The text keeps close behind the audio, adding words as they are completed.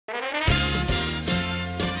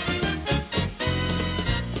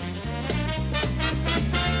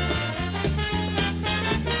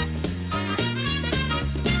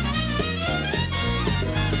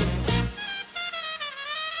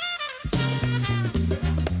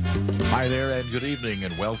Hi there, and good evening,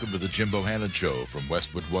 and welcome to the Jim Bohannon Show from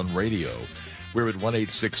Westwood One Radio. We're at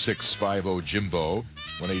 1-866-50-JIMBO,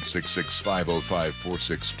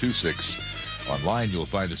 1-866-505-4626. Online, you'll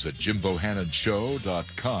find us at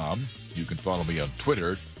jimbohannonshow.com. You can follow me on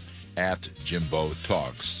Twitter at Jimbo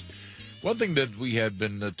Talks. One thing that we have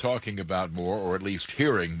been talking about more, or at least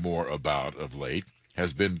hearing more about of late,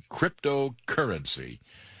 has been cryptocurrency.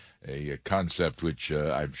 A concept which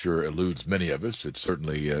I'm sure eludes many of us. It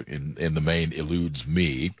certainly, in the main, eludes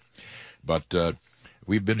me. But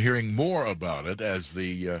we've been hearing more about it as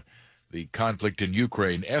the conflict in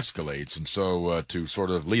Ukraine escalates. And so to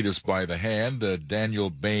sort of lead us by the hand,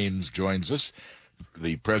 Daniel Baines joins us,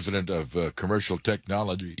 the president of commercial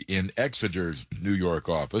technology in Exiger's New York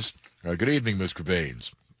office. Good evening, Mr.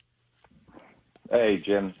 Baines. Hey,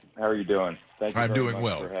 Jim. How are you doing? Thank you I'm very doing much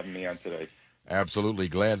well. for having me on today. Absolutely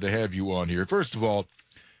glad to have you on here. First of all,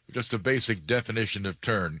 just a basic definition of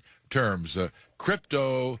terms,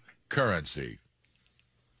 cryptocurrency.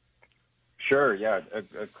 Sure, yeah. A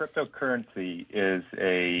cryptocurrency is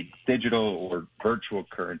a digital or virtual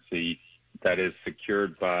currency that is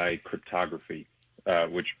secured by cryptography,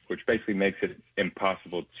 which basically makes it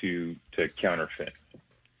impossible to counterfeit.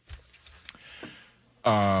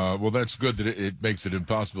 Well, that's good that it makes it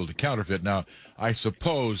impossible to counterfeit. Now, I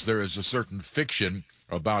suppose there is a certain fiction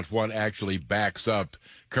about what actually backs up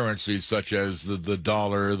currencies such as the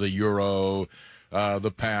dollar, the euro,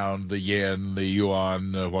 the pound, the yen, the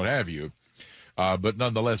yuan, what have you. But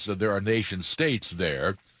nonetheless, there are nation states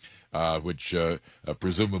there which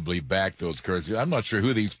presumably back those currencies. I'm not sure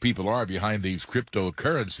who these people are behind these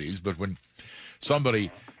cryptocurrencies, but when somebody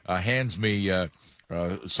hands me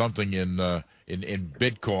something in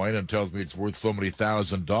Bitcoin and tells me it's worth so many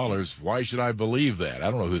 $1,000, why should I believe that? I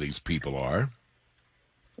don't know who these people are.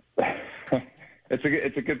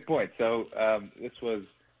 It's a good point. So this was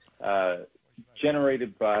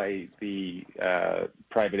generated by the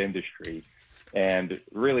private industry, and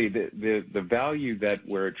really the value that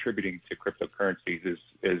we're attributing to cryptocurrencies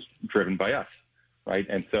is driven by us, right?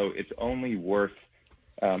 And so it's only worth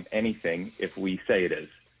anything if we say it is.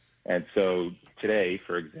 And so today,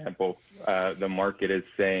 for example, the market is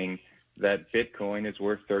saying that Bitcoin is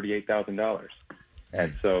worth $38,000.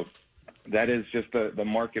 And so that is just the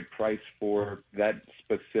market price for that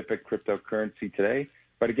specific cryptocurrency today.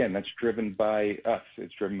 But again, that's driven by us.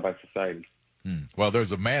 It's driven by society. Well,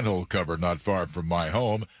 there's a manhole cover not far from my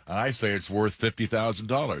home, and I say it's worth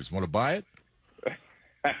 $50,000. Want to buy it?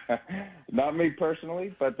 Not me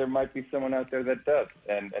personally, but there might be someone out there that does,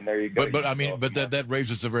 and there you go. But I mean, that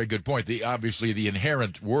raises a very good point. Obviously the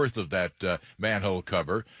inherent worth of that manhole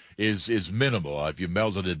cover is minimal. If you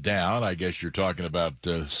melted it down, I guess you're talking about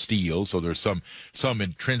steel, so there's some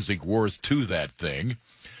intrinsic worth to that thing.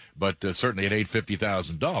 But certainly it ain't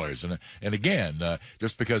 $50,000. And again,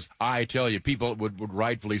 just because I tell you, people would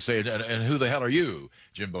rightfully say, and who the hell are you,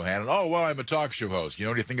 Jim Bohannon? Oh, well, I'm a talk show host. You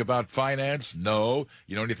know anything about finance? No.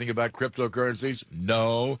 You know anything about cryptocurrencies?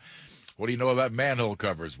 No. What do you know about manhole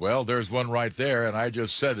covers? Well, there's one right there, and I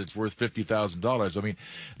just said it's worth $50,000. I mean,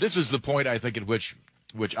 this is the point, I think, at which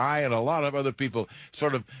I and a lot of other people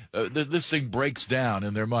sort of, this thing breaks down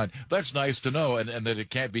in their mind. That's nice to know, and that it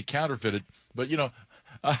can't be counterfeited. But, you know,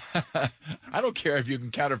 I don't care if you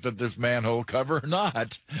can counterfeit this manhole cover or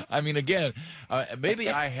not. I mean, again,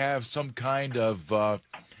 maybe I have some kind of,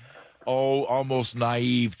 almost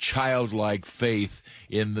naive, childlike faith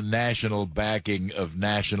in the national backing of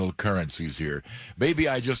national currencies here. Maybe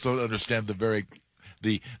I just don't understand the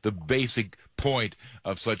basic point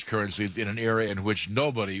of such currencies in an era in which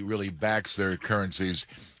nobody really backs their currencies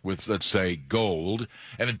with, let's say, gold.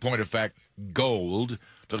 And in point of fact, gold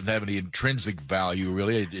doesn't have any intrinsic value,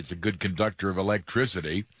 really. It's a good conductor of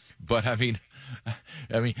electricity. But, I mean,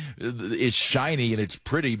 it's shiny and it's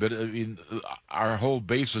pretty, but I mean, our whole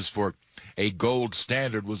basis for a gold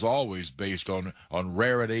standard was always based on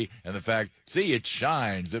rarity and the fact, see, it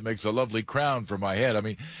shines. It makes a lovely crown for my head. I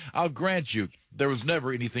mean, I'll grant you, there was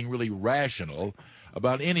never anything really rational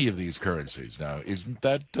about any of these currencies. Now, isn't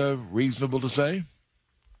that reasonable to say?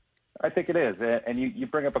 I think it is, and you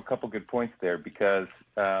bring up a couple good points there because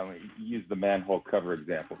you use the manhole cover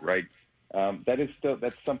example, right?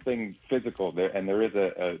 That's something physical there, and there is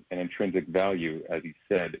an intrinsic value, as you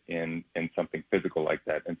said, in something physical like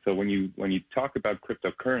that. And so when you talk about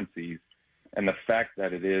cryptocurrencies and the fact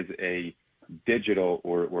that it is a digital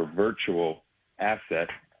or virtual asset,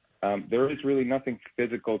 there is really nothing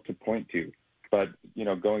physical to point to. But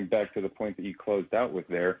going back to the point that you closed out with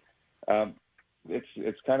there.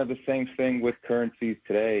 It's kind of the same thing with currencies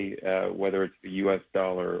today, whether it's the U.S.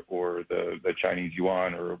 dollar or the Chinese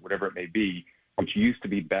yuan or whatever it may be. which used to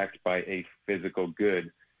be backed by a physical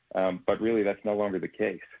good, but really that's no longer the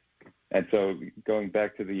case. And so going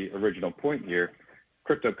back to the original point here,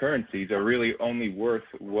 cryptocurrencies are really only worth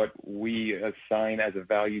what we assign as a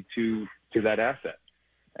value to that asset.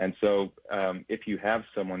 And so if you have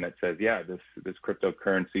someone that says, yeah, this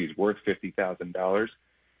cryptocurrency is worth $50,000,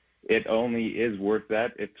 it only is worth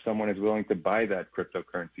that if someone is willing to buy that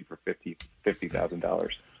cryptocurrency for $50,000.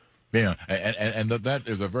 Yeah, and that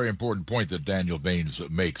is a very important point that Daniel Baines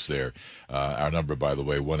makes there. Our number, by the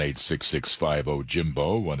way,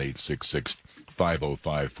 1-866-50-JIMBO,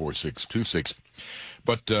 1-866-505-4626.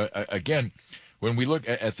 But again, when we look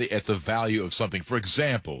at the value of something, for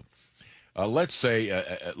example, let's say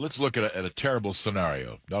let's look at a terrible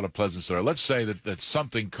scenario, not a pleasant scenario. Let's say that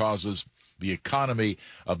something causes the economy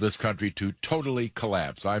of this country to totally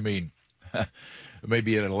collapse. I mean,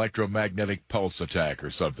 maybe an electromagnetic pulse attack or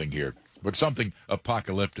something here, but something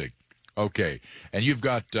apocalyptic. Okay, and you've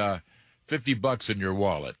got $50 in your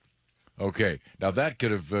wallet. Okay, now that could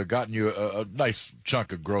have gotten you a nice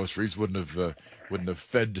chunk of groceries. Wouldn't have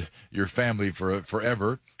fed your family for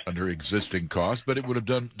forever under existing costs, but it would have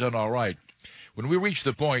done all right. When we reach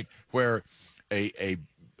the point where a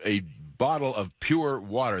bottle of pure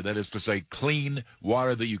water, that is to say, clean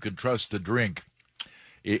water that you can trust to drink,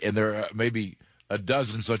 and there are maybe a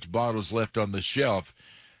dozen such bottles left on the shelf,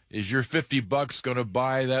 is your $50 going to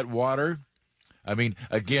buy that water? I mean,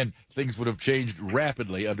 again, things would have changed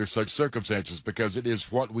rapidly under such circumstances because it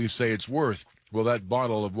is what we say it's worth. Well, that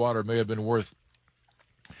bottle of water may have been worth,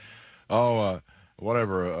 a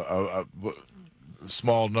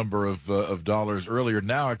small number of dollars earlier.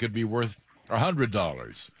 Now it could be worth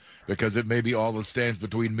 $100 because it may be all that stands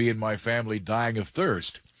between me and my family dying of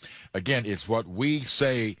thirst. Again, it's what we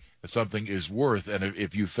say something is worth, and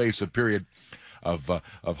if you face a period of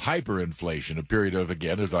hyperinflation, a period of,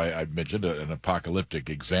 again, as I mentioned, an apocalyptic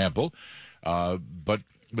example, but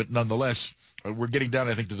nonetheless, we're getting down,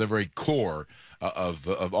 I think, to the very core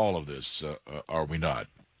of all of this, are we not?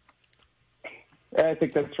 I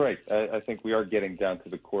think that's right. I think we are getting down to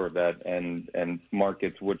the core of that, and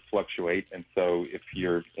markets would fluctuate. And so, if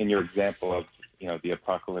you're in your example of the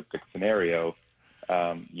apocalyptic scenario,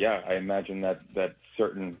 I imagine that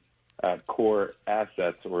certain core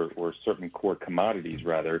assets or certain core commodities,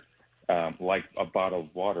 rather, like a bottle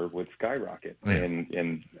of water, would skyrocket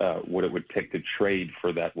in what it would take to trade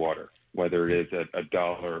for that water, whether it is a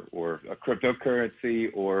dollar or a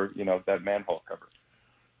cryptocurrency or that manhole cover.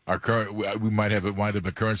 We might have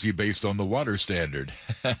a currency based on the water standard,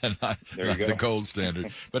 not the gold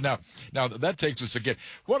standard. But now that takes us again.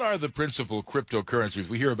 What are the principal cryptocurrencies?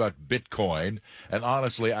 We hear about Bitcoin, and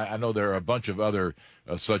honestly, I know there are a bunch of other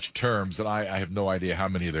such terms, and I have no idea how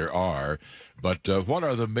many there are. But what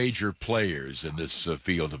are the major players in this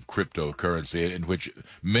field of cryptocurrency, in which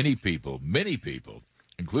many people,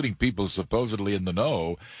 including people supposedly in the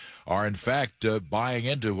know, are in fact buying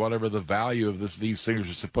into whatever the value of these things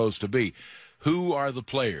are supposed to be? Who are the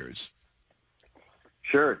players?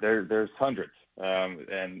 Sure, there's hundreds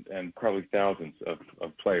and probably thousands of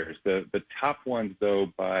players. The top ones,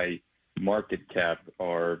 though, by market cap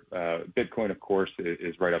are Bitcoin, of course,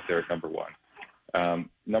 is right up there at number one.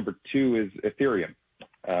 Number two is Ethereum.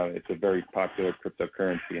 It's a very popular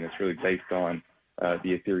cryptocurrency, and it's really based on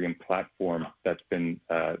the Ethereum platform that's been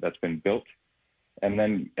built. And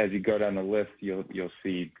then as you go down the list, you'll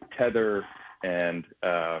see Tether and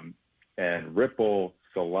Ripple,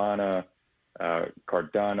 Solana,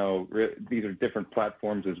 Cardano. These are different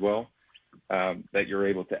platforms as well that you're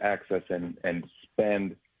able to access and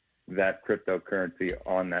spend that cryptocurrency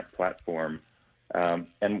on that platform.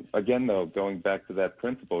 And again, though, going back to that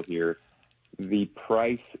principle here, the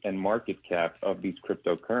price and market cap of these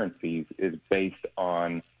cryptocurrencies is based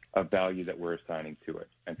on a value that we're assigning to it.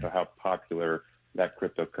 And so how popular that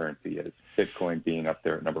cryptocurrency is, Bitcoin being up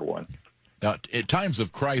there at number one. Now, at times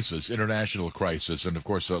of crisis, international crisis, and of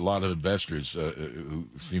course a lot of investors who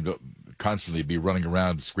seem to constantly be running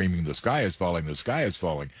around screaming, the sky is falling, the sky is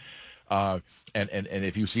falling. And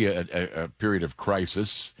if you see a period of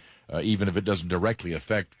crisis, even if it doesn't directly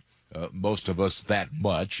affect most of us that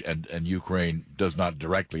much, and Ukraine does not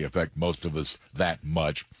directly affect most of us that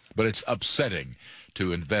much, but it's upsetting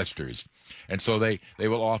to investors. And so they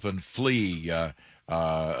will often flee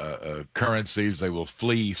currencies. They will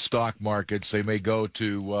flee stock markets. They may go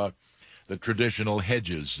to the traditional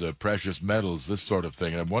hedges, precious metals, this sort of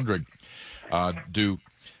thing. And I'm wondering, do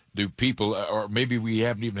people, or maybe we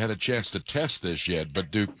haven't even had a chance to test this yet,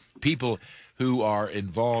 but do people who are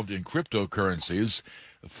involved in cryptocurrencies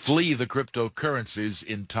flee the cryptocurrencies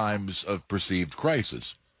in times of perceived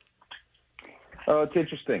crisis? Oh, it's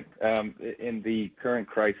interesting. In the current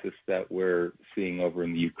crisis that we're seeing over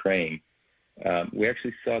in the Ukraine, we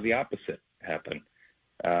actually saw the opposite happen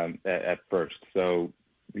at first. So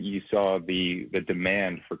you saw the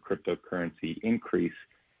demand for cryptocurrency increase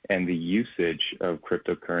and the usage of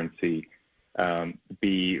cryptocurrency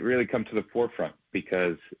really come to the forefront,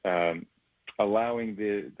 because allowing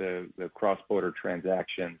the cross-border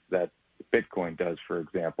transactions that Bitcoin does, for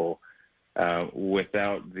example,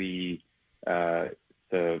 without the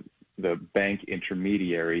bank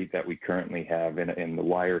intermediary that we currently have in the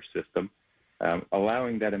wire system,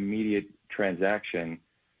 allowing that immediate transaction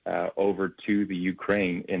over to the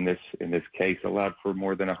Ukraine in this case allowed for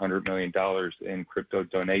more than $100 million in crypto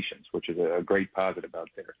donations, which is a great positive out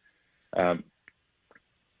there.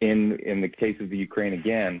 In the case of the Ukraine,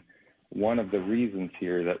 again, one of the reasons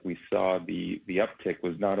here that we saw the uptick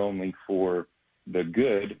was not only for the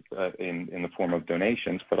good in the form of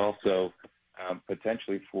donations, but also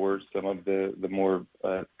potentially for some of the more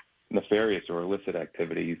nefarious or illicit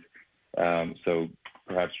activities. So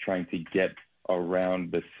perhaps trying to get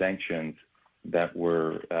around the sanctions that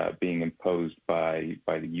were being imposed by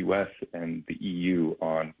the U.S. and the EU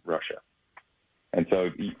on Russia. And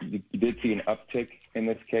so you did see an uptick in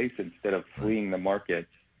this case. Instead of fleeing the market,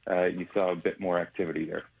 you saw a bit more activity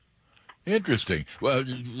there. Interesting. Well,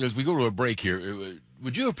 as we go to a break here,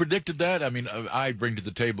 would you have predicted that? I mean, I bring to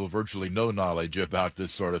the table virtually no knowledge about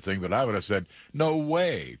this sort of thing, but I would have said, no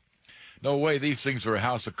way. No way. These things are a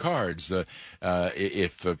house of cards.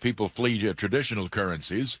 If people flee traditional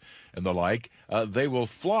currencies and the like, they will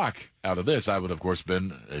flock out of this. I would, of course,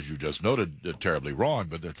 been, as you just noted, terribly wrong,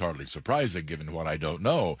 but that's hardly surprising given what I don't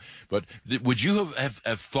know. But would you have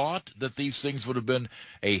thought that these things would have been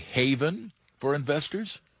a haven for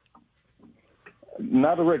investors?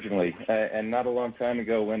 Not originally, and not a long time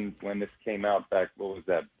ago when this came out back, what was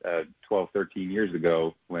that, 12, 13 years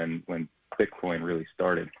ago when Bitcoin really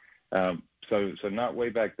started. So not way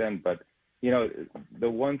back then, but you know, the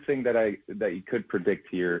one thing that you could predict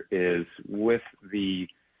here is with the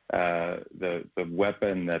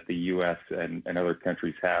weapon that the U.S. and other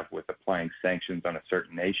countries have with applying sanctions on a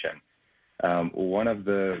certain nation. One of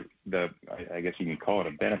the I guess you can call it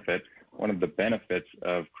a benefit. One of the benefits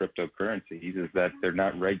of cryptocurrencies is that they're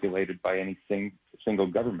not regulated by any single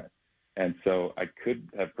government. And so I could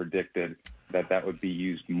have predicted that would be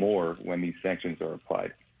used more when these sanctions are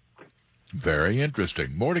applied. Very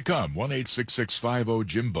interesting. More to come.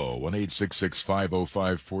 1-866-50-JIMBO,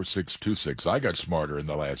 1-866-505-4626. I got smarter in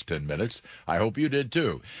the last 10 minutes. I hope you did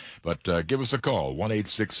too. But give us a call,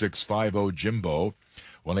 1-866-50-JIMBO,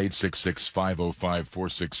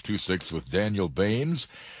 1-866-505-4626 with Daniel Baines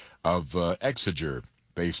of Exiger,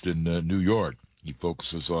 based in New York. He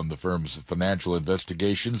focuses on the firm's financial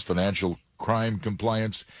investigations, financial crime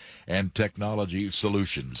compliance, and technology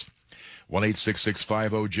solutions.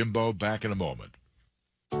 1-866-50-JIMBO. Back in a moment.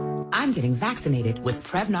 I'm getting vaccinated with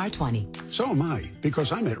Prevnar 20. So am I,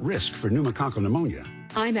 because I'm at risk for pneumococcal pneumonia.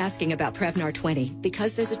 I'm asking about Prevnar 20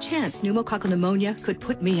 because there's a chance pneumococcal pneumonia could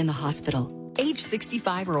put me in the hospital. Age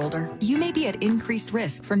 65 or older, you may be at increased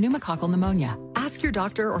risk for pneumococcal pneumonia. Ask your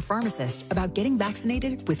doctor or pharmacist about getting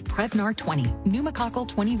vaccinated with Prevnar 20, pneumococcal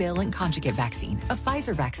 20-valent conjugate vaccine, a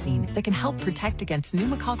Pfizer vaccine that can help protect against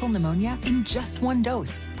pneumococcal pneumonia in just one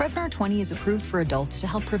dose. Prevnar 20 is approved for adults to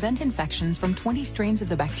help prevent infections from 20 strains of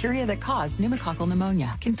the bacteria that cause pneumococcal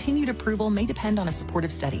pneumonia. Continued approval may depend on a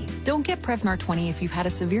supportive study. Don't get Prevnar 20 if you've had a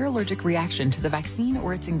severe allergic reaction to the vaccine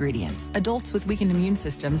or its ingredients. Adults with weakened immune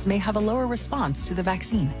systems may have a lower response to the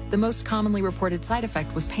vaccine. The most commonly reported side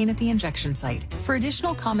effect was pain at the injection site. For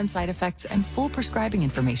additional common side effects and full prescribing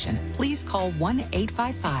information, please call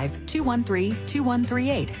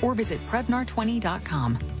 1-855-213-2138 or visit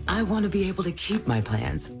Prevnar20.com. I want to be able to keep my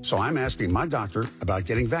plans. So I'm asking my doctor about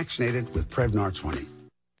getting vaccinated with Prevnar 20.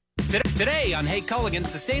 Today on Hey Culligan,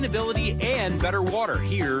 sustainability and better water.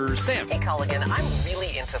 Here's Sam. Hey Culligan, I'm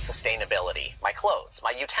really into sustainability. My clothes,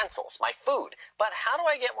 my utensils, my food. But how do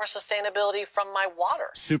I get more sustainability from my water?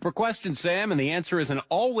 Super question, Sam, and the answer is an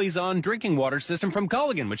always-on drinking water system from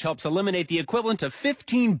Culligan, which helps eliminate the equivalent of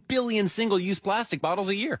 15 billion single-use plastic bottles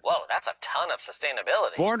a year. Whoa, that's a ton of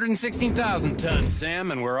sustainability. 416,000 tons,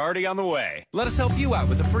 Sam, and we're already on the way. Let us help you out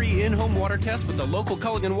with a free in-home water test with the local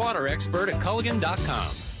Culligan water expert at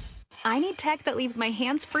Culligan.com. I need tech that leaves my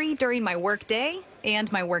hands free during my work day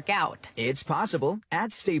and my workout. It's possible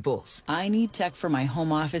at Staples. I need tech for my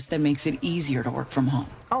home office that makes it easier to work from home.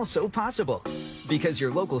 Also possible because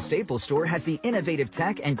your local Staples store has the innovative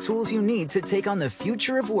tech and tools you need to take on the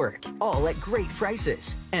future of work, all at great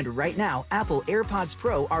prices. And right now, Apple AirPods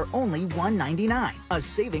Pro are only $199, a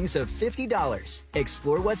savings of $50.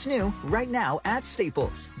 Explore what's new right now at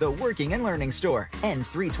Staples, the working and learning store. Ends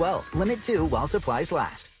 3/12. Limit 2 while supplies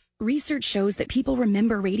last. Research shows that people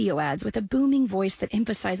remember radio ads with a booming voice that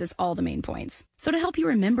emphasizes all the main points. So to help you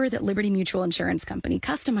remember that Liberty Mutual Insurance Company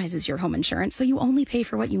customizes your home insurance so you only pay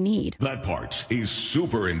for what you need. That part is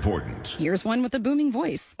super important. Here's one with a booming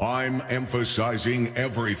voice. I'm emphasizing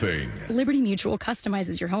everything. Liberty Mutual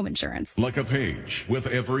customizes your home insurance. Like a page with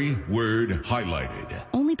every word highlighted.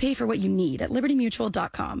 Only pay for what you need at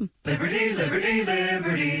libertymutual.com. Liberty, liberty,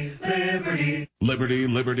 liberty, liberty. Liberty,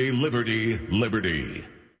 liberty, liberty, liberty.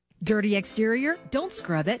 Dirty exterior? Don't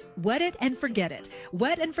scrub it. Wet it and forget it.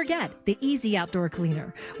 Wet and Forget, the easy outdoor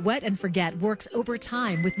cleaner. Wet and Forget works over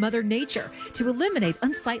time with Mother Nature to eliminate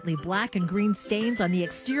unsightly black and green stains on the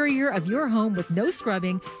exterior of your home with no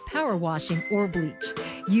scrubbing, power washing, or bleach.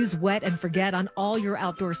 Use Wet and Forget on all your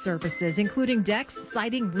outdoor surfaces, including decks,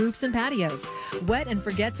 siding, roofs, and patios. Wet and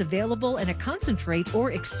Forget's available in a concentrate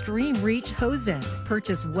or extreme reach hose-in.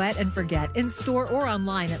 Purchase Wet and Forget in store or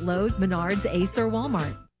online at Lowe's, Menards, Ace, or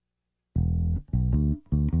Walmart.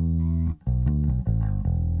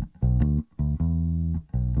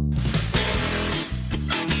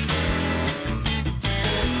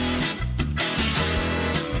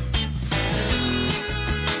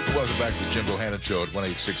 Back to the Jim Bohannon Show at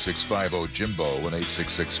 1-866-50-JIMBO,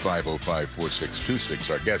 1-866-505-4626.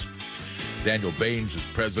 Our guest, Daniel Baines, is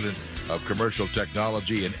president of commercial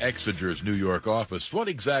technology in Exiger's New York office. What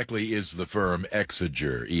exactly is the firm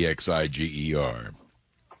Exiger, E-X-I-G-E-R?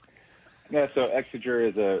 Yeah, so Exiger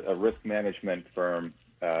is a risk management firm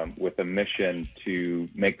with a mission to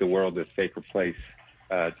make the world a safer place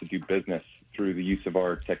to do business through the use of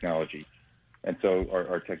our technology. And so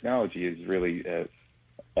our technology is really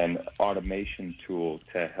an automation tool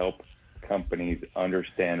to help companies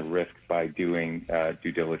understand risk by doing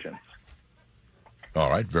due diligence. All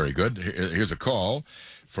right, very good. Here's a call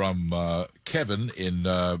from Kevin in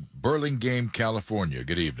Burlingame, California.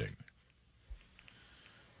 Good evening.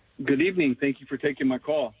 Good evening. Thank you for taking my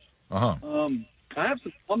call. Uh-huh. I have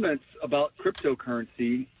some comments about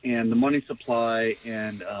cryptocurrency and the money supply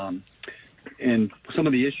and some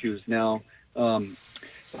of the issues. Now,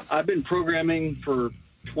 I've been programming for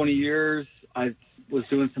 20 years. I was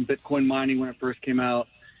doing some Bitcoin mining when it first came out,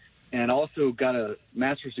 and also got a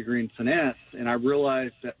master's degree in finance. And I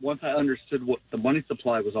realized that once I understood what the money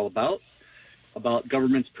supply was all about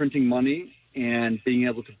governments printing money and being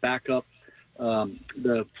able to back up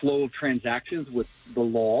the flow of transactions with the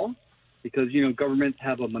law, because, governments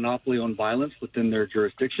have a monopoly on violence within their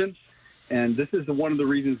jurisdiction. And this is one of the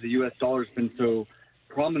reasons the U.S. dollar has been so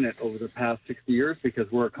prominent over the past 60 years,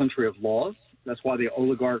 because we're a country of laws. That's why the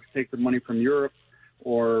oligarchs take the money from Europe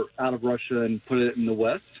or out of Russia and put it in the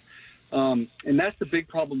West. And that's the big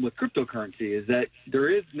problem with cryptocurrency, is that there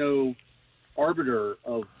is no arbiter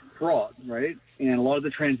of fraud, right? And a lot of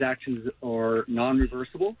the transactions are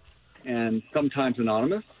non-reversible and sometimes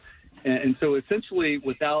anonymous. And so essentially,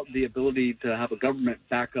 without the ability to have a government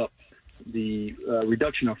back up the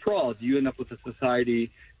reduction of fraud, you end up with a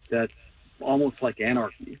society that's almost like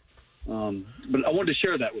anarchy. But I wanted to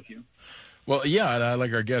share that with you. Well, yeah, and I'd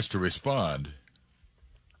like our guest to respond.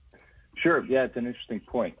 Sure. Yeah, it's an interesting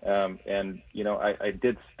point. And, I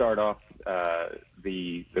did start off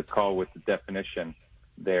the call with the definition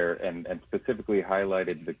there and specifically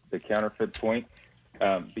highlighted the counterfeit point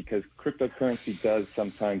because cryptocurrency does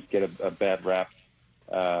sometimes get a bad rap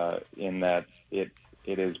in that it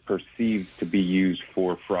is perceived to be used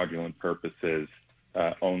for fraudulent purposes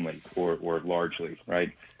only or largely,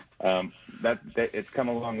 right? That it's come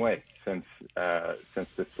a long way since the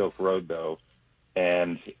Silk Road, though,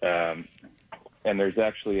 and there's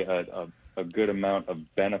actually a good amount of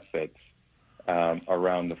benefits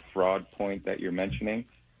around the fraud point that you're mentioning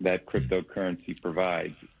that cryptocurrency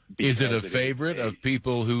provides. Is it a favorite of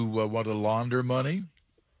people who want to launder money?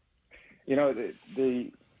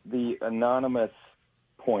 The anonymous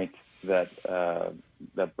point that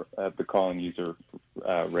the calling user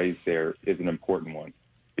raised there is an important one,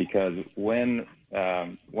 because when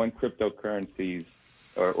cryptocurrencies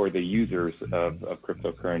or the users of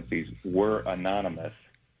cryptocurrencies were anonymous,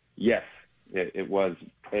 yes, it was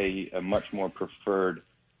a much more preferred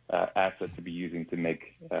asset to be using to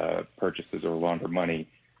make purchases or launder money.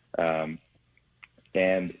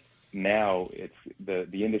 And now the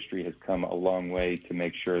industry has come a long way to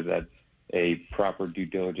make sure that a proper due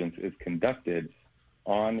diligence is conducted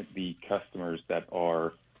on the customers that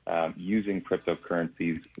are using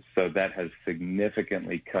cryptocurrencies. So that has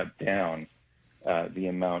significantly cut down the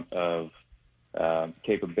amount of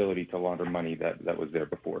capability to launder money that was there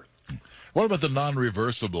before. What about the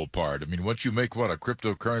non-reversible part? I mean, once you make, a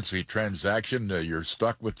cryptocurrency transaction, you're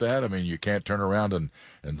stuck with that? I mean, you can't turn around and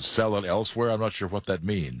sell it elsewhere? I'm not sure what that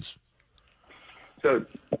means. So,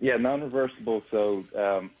 yeah, non-reversible. So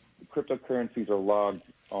cryptocurrencies are logged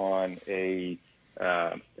on a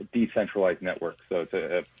decentralized network. So it's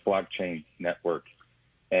a blockchain network.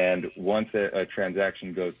 And once a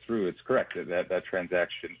transaction goes through, it's correct that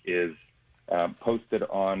transaction is posted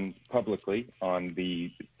publicly on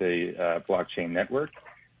the blockchain network,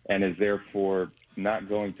 and is therefore not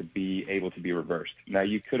going to be able to be reversed. Now,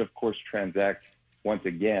 you could, of course, transact once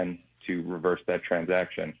again to reverse that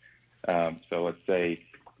transaction. So let's say,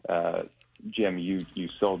 Jim, you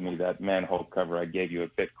sold me that manhole cover. I gave you a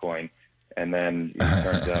Bitcoin, and then it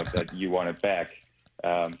turns out that you want it back.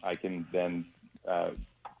 I can then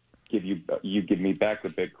you give me back the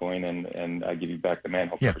Bitcoin, and I give you back the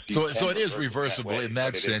manhole cover. So it is reversible in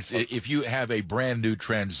that sense. If you have a brand new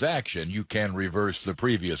transaction, you can reverse the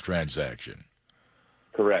previous transaction.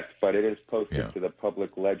 Correct, but it is posted to the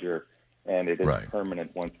public ledger, and it is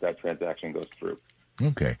permanent once that transaction goes through.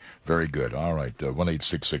 Okay, very good. All right,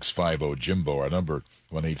 1-866-50-JIMBO, our number,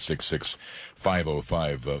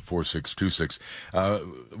 1-866-505-4626.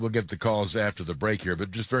 We'll get the calls after the break here, but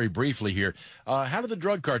just very briefly here, how do the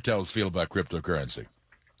drug cartels feel about cryptocurrency?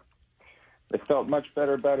 They felt much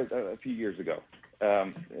better about it a few years ago.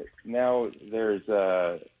 Now there is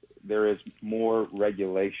more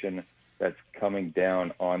regulation that's coming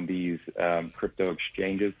down on these crypto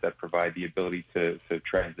exchanges that provide the ability to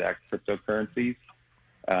transact cryptocurrencies.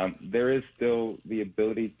 There is still the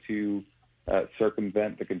ability to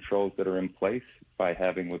circumvent the controls that are in place by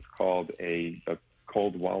having what's called a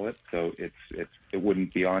cold wallet. So it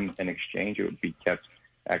wouldn't be on an exchange. It would be kept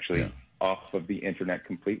actually off of the internet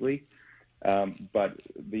completely. But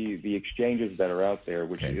the exchanges that are out there,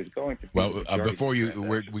 which is going to be before we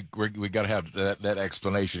got to have that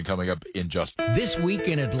explanation coming up in just This Week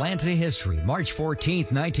in Atlanta History, March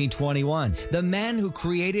 14th, 1921. The man who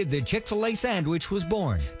created the Chick-fil-A sandwich was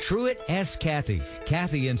born, Truett S. Cathy.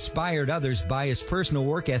 Cathy inspired others by his personal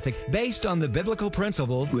work ethic based on the biblical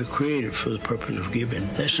principle, we're created for the purpose of giving.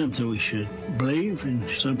 That's something we should believe and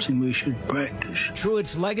something we should practice.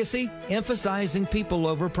 Truett's legacy, emphasizing people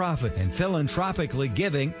over profit and philanthropically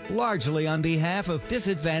giving, largely on behalf of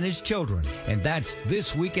disadvantaged children. And that's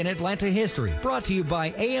This Week in Atlanta History, brought to you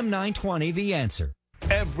by AM 920 The Answer.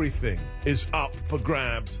 Everything is up for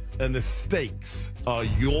grabs, and the stakes are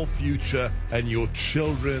your future and your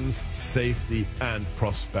children's safety and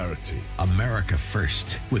prosperity. America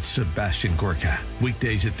First with Sebastian Gorka.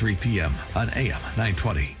 Weekdays at 3 p.m. on AM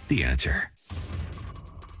 920 The Answer.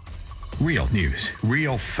 Real news,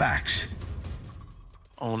 real facts.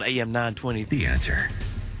 On AM 920 The Answer.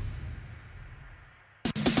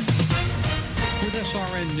 With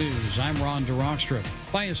SRN News, I'm Ron DeRockstra.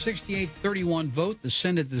 By a 68-31 vote, the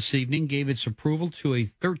Senate this evening gave its approval to a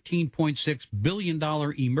 $13.6 billion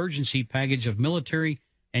emergency package of military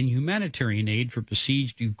and humanitarian aid for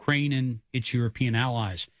besieged Ukraine and its European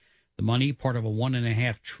allies. The money, part of a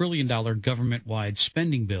 $1.5 trillion government-wide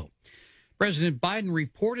spending bill. President Biden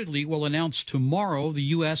reportedly will announce tomorrow the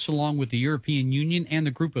U.S., along with the European Union and the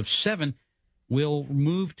Group of Seven, will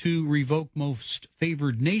move to revoke most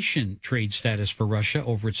favored nation trade status for Russia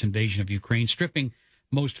over its invasion of Ukraine. Stripping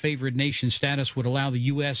most favored nation status would allow the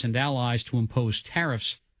U.S. and allies to impose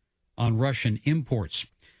tariffs on Russian imports.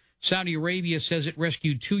 Saudi Arabia says it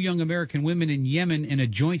rescued 2 young American women in Yemen in a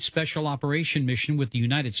joint special operation mission with the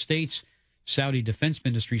United States. Saudi Defense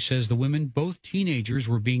Ministry says the women, both teenagers,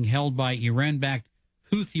 were being held by Iran-backed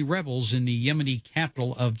Houthi rebels in the Yemeni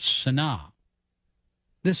capital of Sana'a.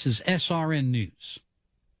 This is SRN News.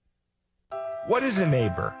 What is a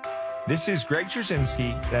neighbor? This is Greg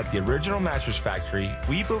Trzynski at the Original Mattress Factory.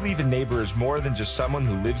 We believe a neighbor is more than just someone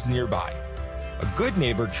who lives nearby. A good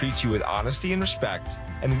neighbor treats you with honesty and respect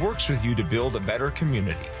and works with you to build a better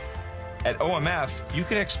community. At OMF, you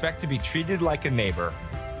can expect to be treated like a neighbor.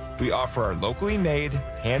 We offer our locally made,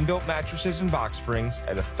 hand-built mattresses and box springs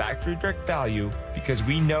at a factory direct value because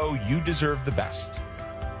we know you deserve the best.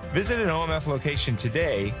 Visit an OMF location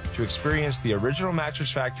today to experience the Original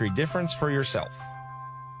Mattress Factory difference for yourself.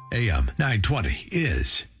 AM 920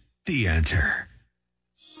 is The Answer.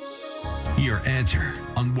 Your answer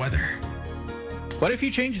on weather. Quite a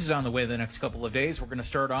few changes on the way the next couple of days. We're going to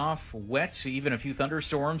start off wet, even a few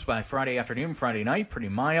thunderstorms by Friday afternoon, Friday night, pretty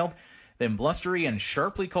mild. then blustery and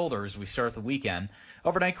sharply colder as we start the weekend.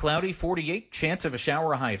 Overnight cloudy, 48, chance of a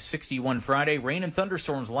shower, a high of 61 Friday. Rain and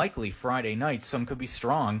thunderstorms likely Friday night. Some could be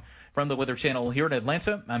strong. From the Weather Channel here in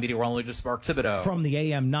Atlanta, I'm meteorologist Mark Thibodeau. From the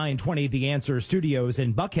AM 920 The Answer studios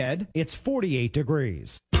in Buckhead, it's 48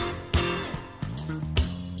 degrees.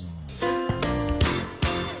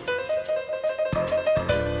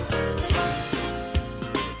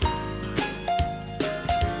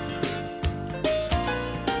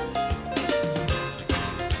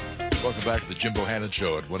 Welcome back to the Jim Bohannon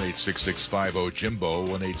Show at 1-866-50-JIMBO,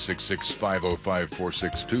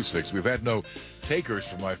 1-866-505-4626. We've had no takers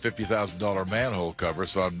for my $50,000 manhole cover,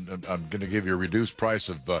 so I'm going to give you a reduced price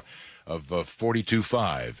of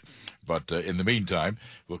 $42.5. But in the meantime,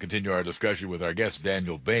 we'll continue our discussion with our guest,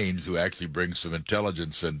 Daniel Baines, who actually brings some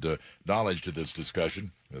intelligence and knowledge to this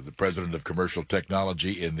discussion, the president of commercial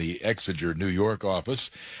technology in the Exiger, New York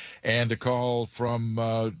office. And a call from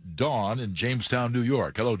Dawn in Jamestown, New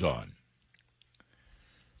York. Hello, Dawn.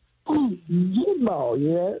 Jimbo,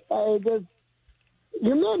 yeah.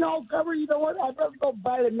 Your manhole cover, you know what? I'd rather go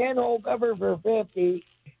buy the manhole cover for $50.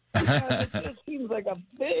 Because it just seems like a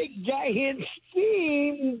big, giant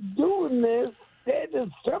scheme doing this.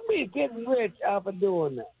 Somebody's getting rich off of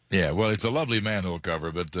doing that. Yeah, well, it's a lovely manhole cover,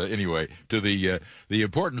 but anyway, to the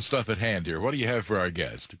important stuff at hand here. What do you have for our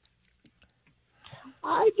guest?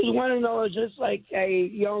 I just want to know, is this like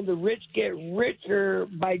the rich get richer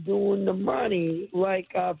by doing the money, like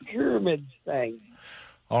a pyramid thing?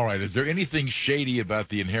 All right. Is there anything shady about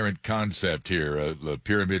the inherent concept here, the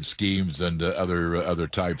pyramid schemes and other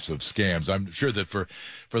types of scams? I'm sure that for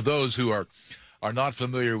those who are not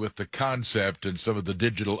familiar with the concept and some of the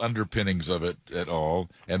digital underpinnings of it at all,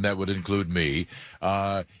 and that would include me,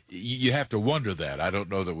 you have to wonder that. I don't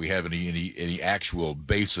know that we have any actual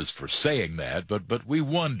basis for saying that, but we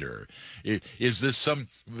wonder, is this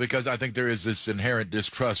because I think there is this inherent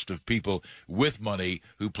distrust of people with money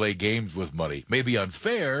who play games with money. Maybe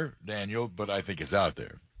unfair, Daniel, but I think it's out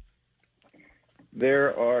there.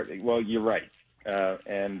 Well, you're right.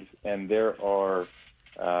 And there are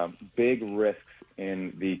big risks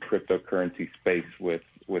in the cryptocurrency space with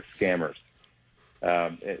scammers.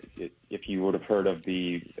 If you would have heard of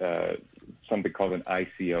the something called an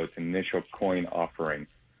ICO, it's an initial coin offering,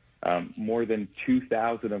 more than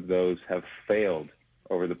 2,000 of those have failed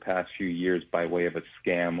over the past few years by way of a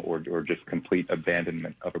scam or just complete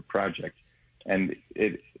abandonment of a project. And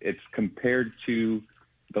it's compared to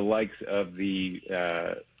the likes of the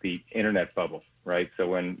internet bubble, right? So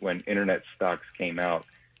when internet stocks came out,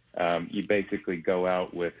 you basically go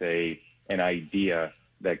out with an idea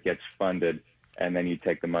that gets funded, and then you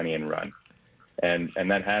take the money and run. And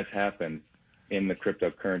that has happened in the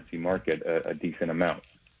cryptocurrency market a decent amount.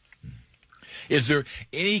 Is there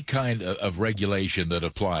any kind of regulation that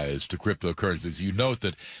applies to cryptocurrencies? You note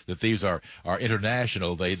that these are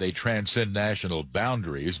international, they transcend national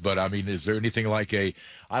boundaries, but I mean, is there anything like a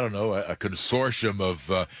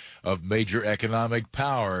consortium of major economic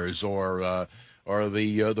powers or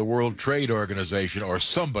the World Trade Organization or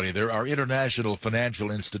somebody? There are international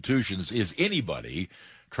financial institutions. Is anybody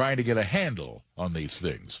trying to get a handle on these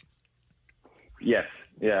things? Yes.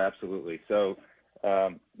 Yeah, absolutely. So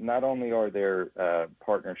not only are there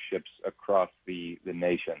partnerships across the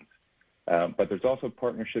nations, but there's also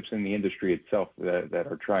partnerships in the industry itself that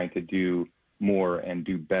are trying to do more and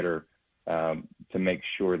do better to make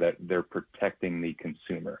sure that they're protecting the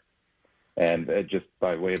consumer. And just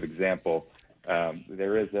by way of example,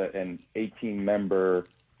 there is an 18-member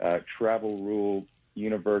travel rule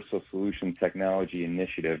universal solution technology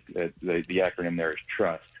initiative. The acronym there is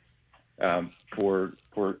TRUST. For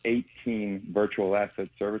 18 virtual asset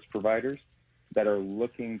service providers that are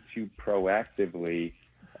looking to proactively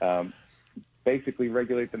basically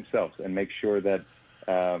regulate themselves and make sure that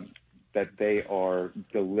they are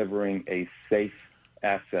delivering a safe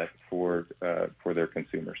asset for their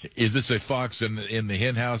consumers. Is this a fox in the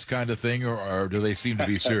hen house kind of thing, or do they seem to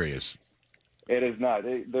be serious? It is not.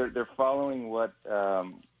 They're following what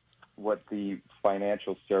the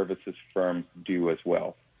financial services firms do as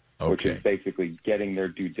well, which is basically getting their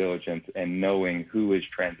due diligence and knowing who is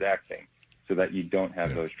transacting so that you don't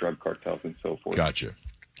have those drug cartels and so forth. Gotcha.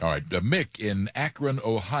 All right. Mick in Akron,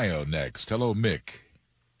 Ohio next. Hello, Mick.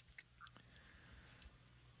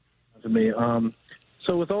 To me,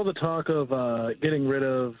 so with all the talk of getting rid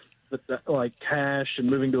of like cash and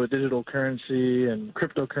moving to a digital currency and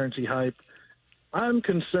cryptocurrency hype, I'm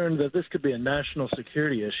concerned that this could be a national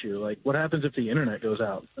security issue. Like, what happens if the internet goes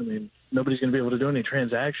out? I mean, nobody's going to be able to do any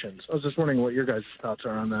transactions. I was just wondering what your guys' thoughts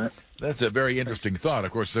are on that. That's a very interesting thought.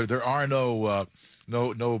 Of course, there are no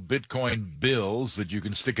Bitcoin bills that you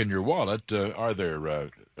can stick in your wallet, are there,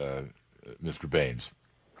 Mr. Baines?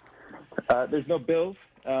 There's no bills,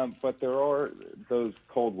 but there are those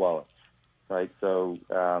cold wallets, right? So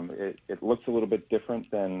it looks a little bit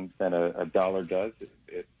different than a dollar does.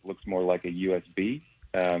 It looks more like a USB.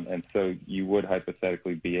 And so you would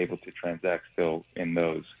hypothetically be able to transact still in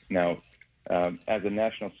those. Now, as a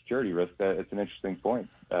national security risk, it's an interesting point.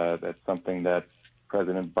 That's something that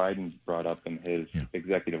President Biden brought up in his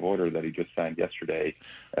executive order that he just signed yesterday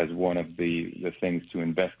as one of the things to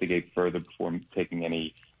investigate further before taking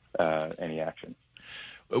any action.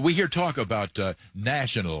 We hear talk about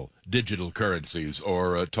national digital currencies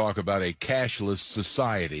or talk about a cashless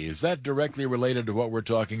society. Is that directly related to what we're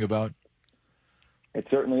talking about? It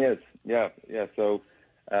certainly is. Yeah. So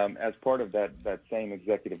as part of that same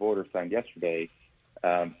executive order signed yesterday,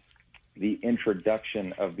 the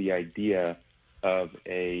introduction of the idea of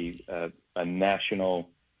a national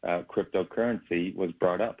cryptocurrency was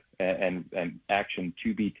brought up and action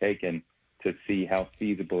to be taken to see how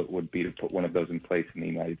feasible it would be to put one of those in place in the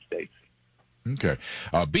United States. Okay.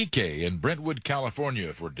 BK in Brentwood,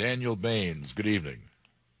 California for Daniel Baines. Good evening.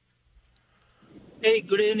 Hey,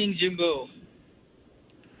 good evening, Jimbo.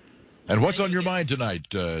 And what's on your mind tonight,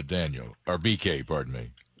 Daniel? Or BK, pardon me.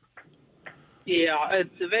 Yeah,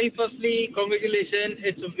 it's very firstly, congratulations.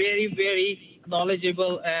 It's a very, very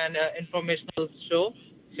knowledgeable and informational show.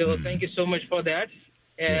 So thank you so much for that.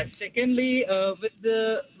 And secondly, with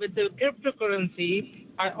the cryptocurrency,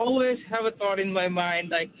 I always have a thought in my mind,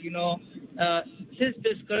 like, since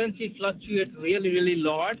this currency fluctuates really, really a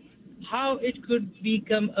lot, how it could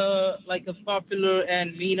become like a popular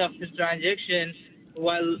and mean of this transaction,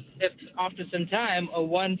 while if after some time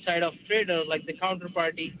one side of trader, like the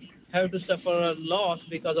counterparty, have to suffer a loss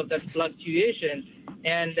because of that fluctuation,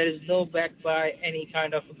 and there is no backed by any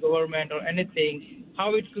kind of government or anything,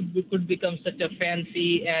 how it could become such a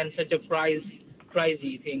fancy and such a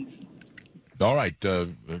pricey thing. All right.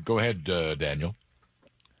 Go ahead, Daniel.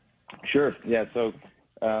 Sure. Yeah. So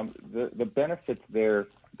the benefits there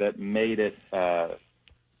that made it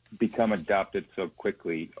become adopted so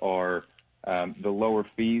quickly are the lower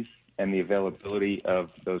fees and the availability of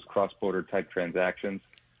those cross-border type transactions.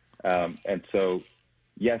 And so,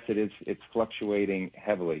 yes, it's fluctuating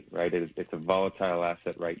heavily, right? It's a volatile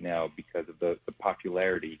asset right now because of the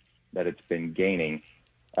popularity that it's been gaining.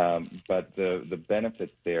 But the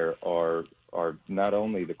benefits there are not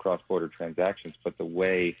only the cross-border transactions, but the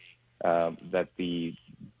way that the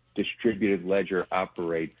distributed ledger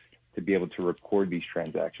operates to be able to record these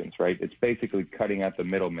transactions, right? It's basically cutting out the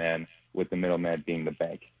middleman, with the middleman being the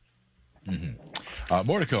bank. Mm-hmm.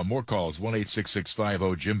 More to come, more calls,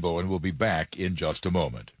 1-866-50-JIMBO, and we'll be back in just a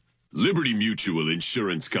moment. Liberty Mutual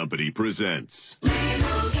Insurance Company presents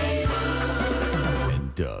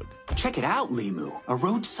and Doug. Check it out, Limu, a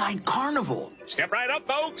roadside carnival. Step right up,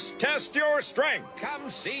 folks. Test your strength. Come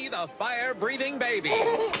see the fire-breathing baby.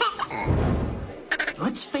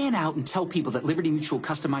 Let's fan out and tell people that Liberty Mutual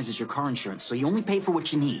customizes your car insurance so you only pay for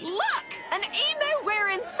what you need. Look, an emu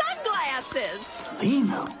wearing sunglasses.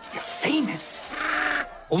 Limu, you're famous.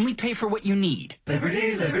 Only pay for what you need.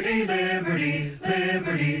 Liberty, liberty, liberty,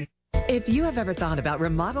 liberty. If you have ever thought about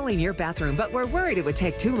remodeling your bathroom but were worried it would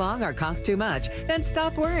take too long or cost too much, then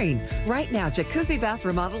stop worrying. Right now, Jacuzzi Bath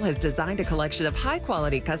Remodel has designed a collection of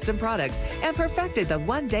high-quality custom products and perfected the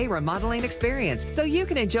one-day remodeling experience so you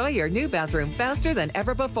can enjoy your new bathroom faster than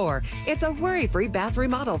ever before. It's a worry-free bath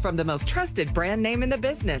remodel from the most trusted brand name in the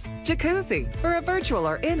business, Jacuzzi. For a virtual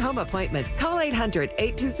or in-home appointment, call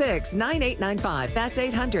 800-826-9895. That's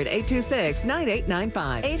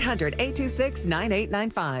 800-826-9895.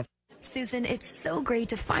 800-826-9895. Susan, it's so great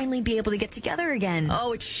to finally be able to get together again.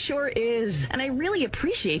 Oh, it sure is. And I really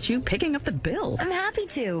appreciate you picking up the bill. I'm happy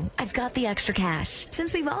to. I've got the extra cash.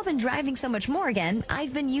 Since we've all been driving so much more again,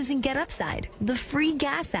 I've been using GetUpside, the free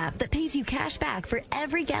gas app that pays you cash back for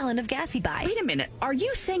every gallon of gas you buy. Wait a minute. Are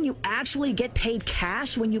you saying you actually get paid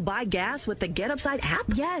cash when you buy gas with the GetUpside app?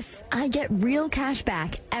 Yes, I get real cash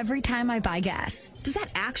back every time I buy gas. Does that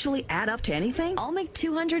actually add up to anything? I'll make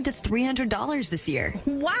 $200 to $300 this year.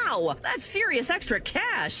 Wow. Wow, that's serious extra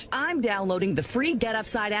cash. I'm downloading the free Get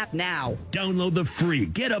Upside app now. Download the free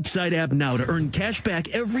Get Upside app now to earn cash back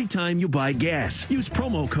every time you buy gas. Use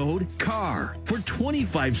promo code CAR for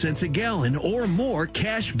 25 cents a gallon or more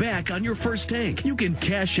cash back on your first tank. You can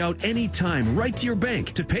cash out anytime right to your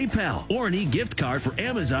bank, to PayPal, or an e-gift card for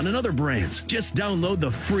Amazon and other brands. Just download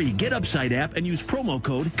the free Get Upside app and use promo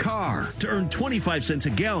code CAR to earn 25 cents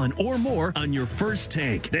a gallon or more on your first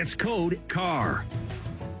tank. That's code CAR.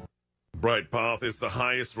 BrightPath is the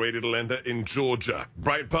highest rated lender in Georgia.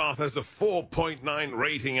 BrightPath has a 4.9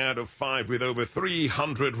 rating out of 5 with over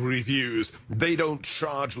 300 reviews. They don't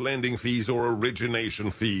charge lending fees or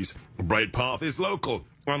origination fees. BrightPath is local.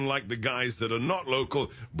 Unlike the guys that are not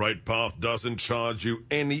local, BrightPath doesn't charge you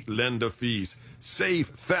any lender fees. Save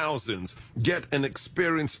thousands. Get an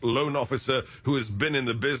experienced loan officer who has been in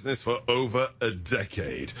the business for over a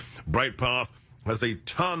decade. BrightPath has a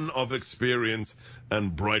ton of experience,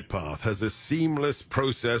 and BrightPath has a seamless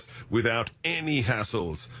process without any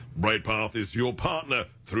hassles. BrightPath is your partner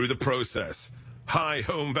through the process. High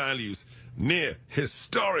home values, near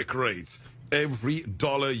historic rates. Every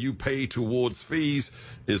dollar you pay towards fees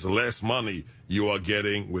is less money you are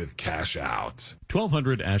getting with cash out.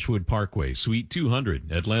 1200 Ashwood Parkway, Suite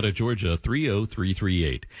 200, Atlanta, Georgia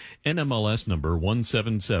 30338. NMLS number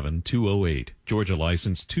 177208. Georgia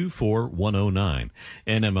license 24109.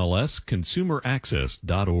 NMLS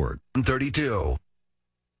consumeraccess.org. 32.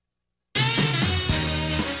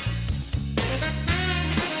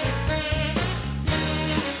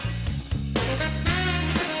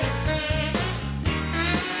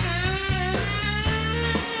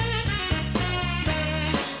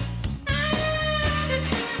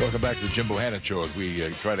 Welcome back to the Jim Bohannon Show as we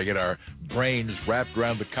try to get our brains wrapped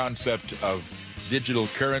around the concept of digital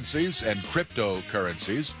currencies and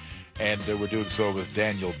cryptocurrencies. And we're doing so with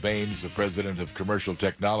Daniel Baines, the president of commercial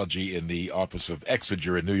technology in the office of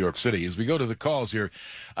Exiger in New York City. As we go to the calls here,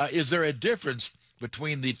 is there a difference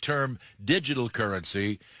between the term digital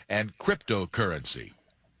currency and cryptocurrency?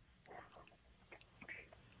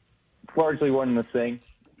 It's largely one and the same,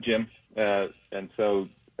 Jim. And so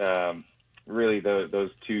really those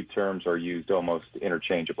two terms are used almost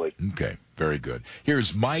interchangeably. Okay, very good.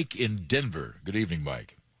 Here's Mike in Denver. Good evening,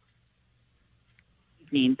 Mike.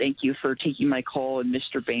 Thank you for taking my call, and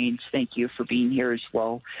Mr. Baines, thank you for being here as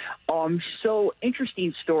well. So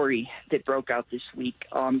interesting story that broke out this week.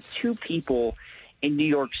 Two people in New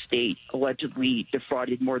York State allegedly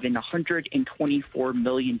defrauded more than $124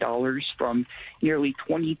 million from nearly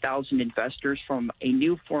 20,000 investors from a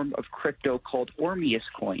new form of crypto called Ormeus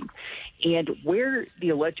coin. And where the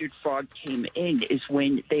alleged fraud came in is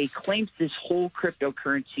when they claimed this whole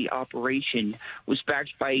cryptocurrency operation was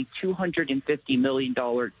backed by a $250 million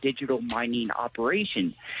digital mining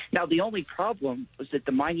operation. Now, the only problem was that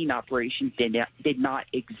the mining operation did not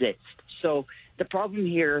exist. So the problem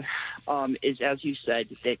here is, as you said,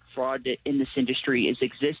 that fraud in this industry is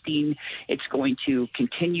existing. It's going to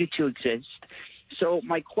continue to exist. So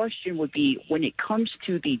my question would be, when it comes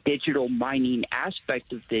to the digital mining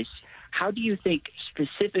aspect of this, how do you think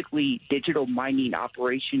specifically digital mining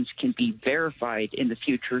operations can be verified in the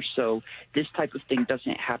future so this type of thing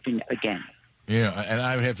doesn't happen again? Yeah, and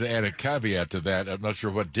I would have to add a caveat to that. I'm not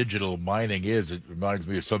sure what digital mining is. It reminds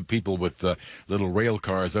me of some people with little rail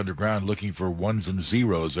cars underground looking for ones and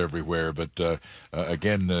zeros everywhere. But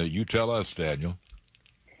again, you tell us, Daniel.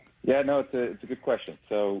 Yeah, no, it's a good question.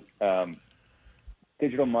 So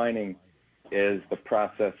digital mining is the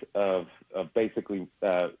process of basically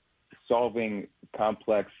solving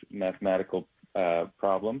complex mathematical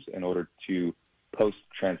problems in order to post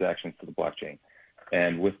transactions to the blockchain.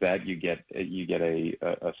 And with that, you get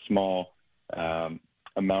a small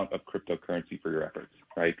amount of cryptocurrency for your efforts,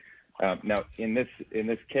 right? Now, in this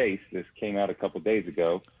case, this came out a couple of days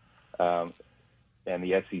ago, and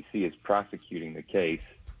the SEC is prosecuting the case.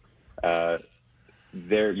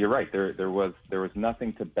 You're right. There was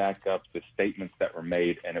nothing to back up the statements that were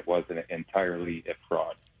made, and it was entirely a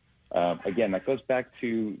fraud. Again, that goes back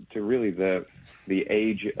to really the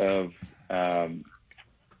age of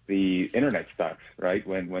the internet stocks, right?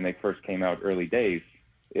 When they first came out, early days,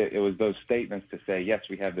 it was those statements to say, yes,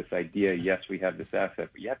 we have this idea, yes, we have this asset,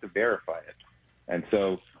 but you have to verify it. And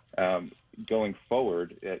so going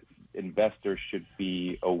forward, investors should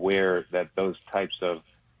be aware that those types of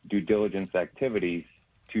due diligence activities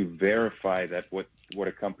to verify that what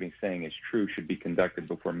a company's saying is true should be conducted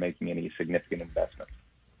before making any significant investments.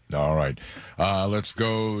 All right. Let's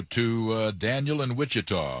go to Daniel in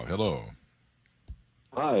Wichita. Hello.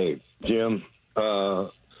 Hi, Jim.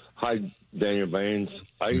 Hi, Daniel Baines.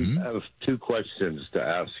 I have two questions to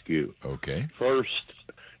ask you. Okay. First,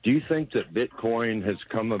 Do you think that Bitcoin has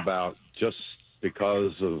come about just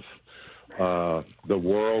because of the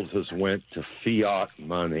world has went to fiat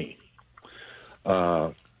money,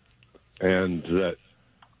 and that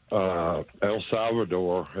El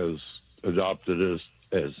Salvador has adopted it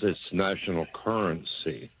as its national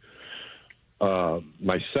currency?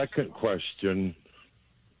 My second question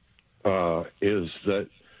is that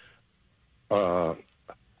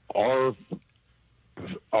our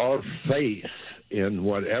faith in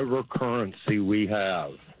whatever currency we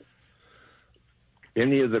have,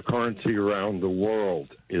 any of the currency around the world,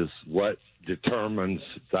 is what determines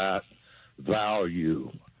that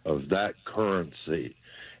value of that currency.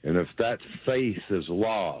 And if that faith is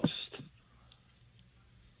lost,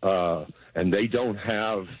 and they don't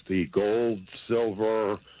have the gold,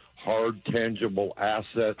 silver, hard, tangible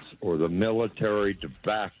assets or the military to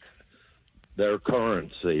back their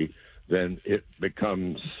currency, then it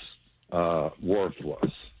becomes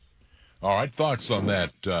worthless. All right, thoughts on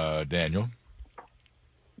that, Daniel?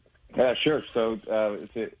 Sure. So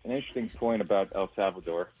it's an interesting point about El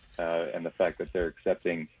Salvador and the fact that they're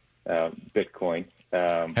accepting Bitcoin.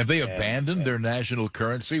 Have they abandoned their national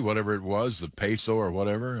currency, whatever it was, the peso or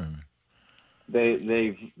whatever?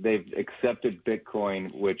 They've accepted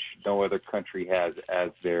Bitcoin, which no other country has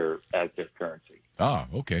as their currency. Ah,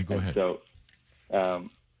 okay, go ahead. So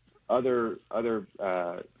other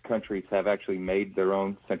countries have actually made their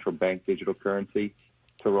own central bank digital currency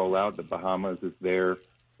to roll out. The Bahamas is there,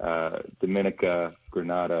 Dominica,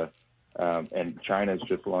 Grenada, and China's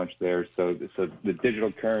just launched theirs. So the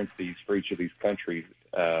digital currencies for each of these countries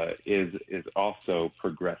is also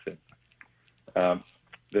progressive.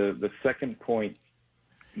 The second point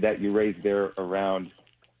that you raised there around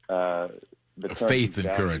the faith in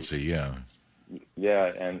value, currency,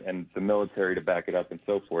 yeah, and the military to back it up and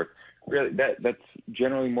so forth. Really, that's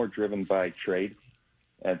generally more driven by trade,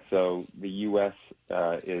 and so the U.S.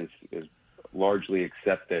 is largely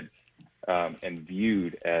accepted and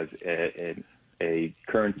viewed as a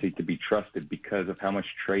currency to be trusted because of how much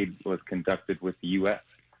trade was conducted with the U.S.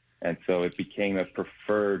 And so it became a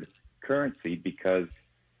preferred currency because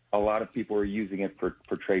a lot of people are using it for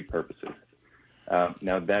trade purposes.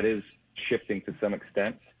 Now, that is shifting to some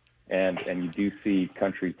extent, and you do see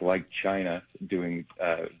countries like China doing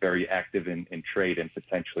very active in trade, and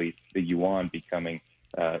potentially the yuan becoming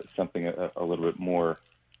something a little bit more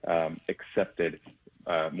accepted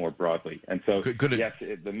more broadly. And so, yes,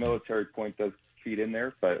 the military point does feed in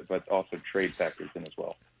there, but also trade factors in as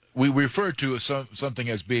well. We refer to something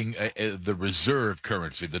as being the reserve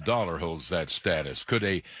currency. The dollar holds that status. Could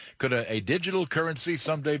a digital currency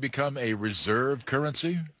someday become a reserve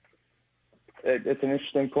currency? It's an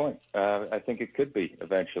interesting point. I think it could be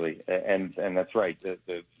eventually, and that's right.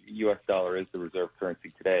 The U.S. dollar is the reserve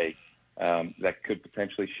currency today. That could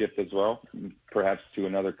potentially shift as well, perhaps to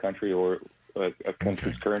another country or a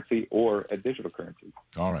country's currency or a digital currency.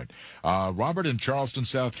 All right. Robert in Charleston,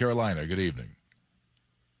 South Carolina. Good evening.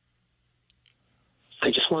 I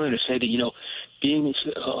just wanted to say that, being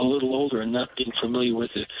a little older and not being familiar with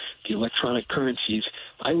the electronic currencies,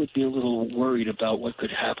 I would be a little worried about what could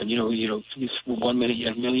happen. 1 minute you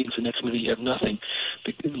have millions, the next minute you have nothing,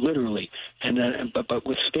 literally. And but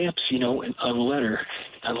with stamps, on letters,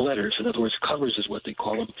 in other words, covers is what they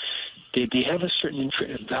call them. They have a certain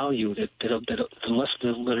value that unless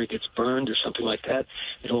the letter gets burned or something like that,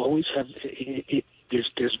 it'll always have.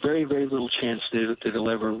 There's very, very little chance that it'll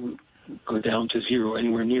ever go down to zero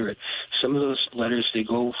anywhere near it. Some of those letters, they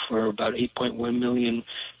go for about 8.1 million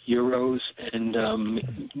euros, and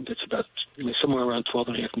it's about somewhere around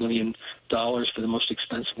 $12.5 million for the most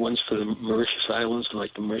expensive ones for the Mauritius Islands,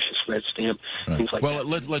 like the Mauritius red stamp, things like that. Well,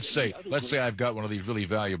 let's say I've got one of these really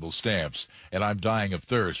valuable stamps, and I'm dying of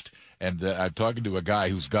thirst, and I'm talking to a guy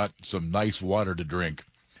who's got some nice water to drink.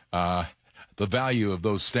 The value of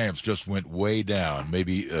those stamps just went way down.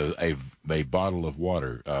 Maybe a bottle of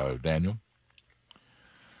water, Daniel.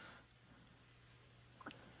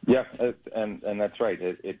 Yeah, and that's right.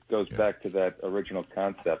 It goes back to that original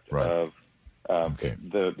concept of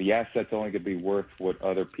the asset's only going to be worth what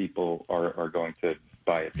other people are going to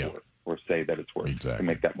buy it for, or say that it's worth to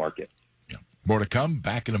make that market. Yeah. More to come.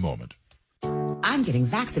 Back in a moment. I'm getting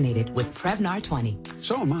vaccinated with Prevnar 20.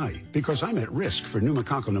 So am I, because I'm at risk for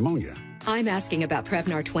pneumococcal pneumonia. I'm asking about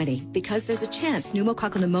Prevnar 20 because there's a chance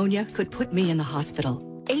pneumococcal pneumonia could put me in the hospital.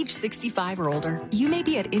 Age 65 or older, you may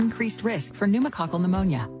be at increased risk for pneumococcal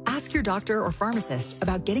pneumonia. Ask your doctor or pharmacist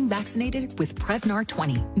about getting vaccinated with Prevnar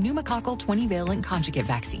 20, pneumococcal 20-valent conjugate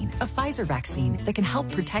vaccine, a Pfizer vaccine that can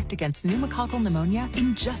help protect against pneumococcal pneumonia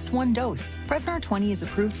in just one dose. Prevnar 20 is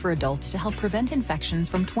approved for adults to help prevent infections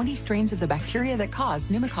from 20 strains of the bacteria that cause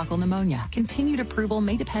pneumococcal pneumonia. Continued approval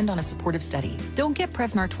may depend on a supportive study. Don't get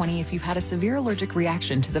Prevnar 20 if you've had a severe allergic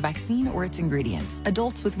reaction to the vaccine or its ingredients.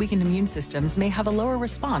 Adults with weakened immune systems may have a lower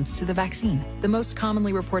response to the vaccine. The most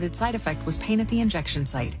commonly reported side effect was pain at the injection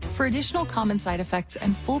site. For additional common side effects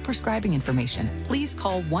and full prescribing information, please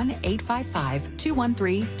call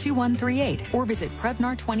 1-855-213-2138 or visit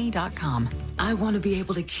Prevnar20.com. I want to be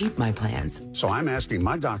able to keep my plans. So I'm asking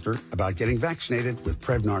my doctor about getting vaccinated with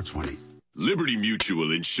Prevnar 20. Liberty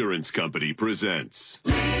Mutual Insurance Company presents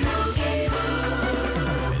And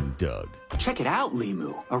Doug. Check it out,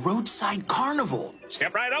 Limu, a roadside carnival.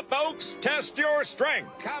 Step right up, folks. Test your strength.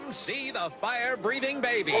 Come see the fire-breathing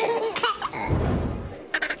baby.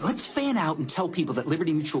 Let's fan out and tell people that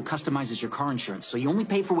Liberty Mutual customizes your car insurance so you only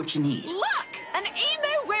pay for what you need. Look, an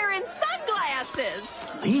emu wearing sunglasses.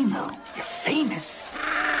 Limu, you're famous.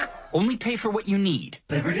 Only pay for what you need.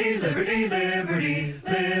 Liberty, liberty, liberty,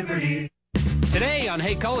 liberty. Today on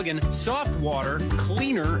Hey Culligan, soft water,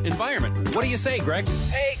 cleaner environment. What do you say, Greg?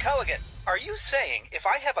 Hey Culligan, are you saying if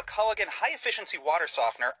I have a Culligan high-efficiency water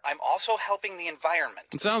softener, I'm also helping the environment?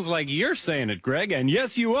 It sounds like you're saying it, Greg, and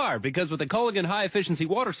yes, you are, because with the Culligan high-efficiency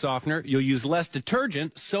water softener, you'll use less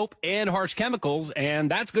detergent, soap, and harsh chemicals, and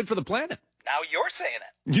that's good for the planet. Now you're saying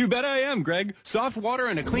it. You bet I am, Greg. Soft water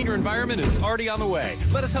and a cleaner environment is already on the way.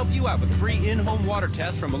 Let us help you out with a free in-home water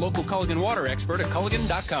test from a local Culligan water expert at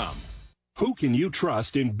Culligan.com. Who can you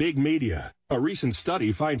trust in big media? A recent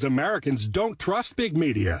study finds Americans don't trust big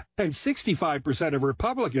media, and 65% of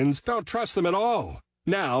Republicans don't trust them at all.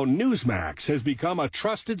 Now, Newsmax has become a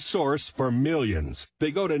trusted source for millions.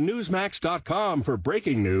 They go to Newsmax.com for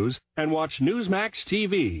breaking news and watch Newsmax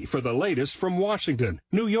TV for the latest from Washington,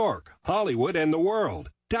 New York, Hollywood, and the world.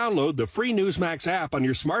 Download the free Newsmax app on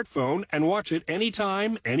your smartphone and watch it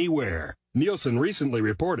anytime, anywhere. Nielsen recently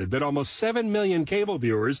reported that almost 7 million cable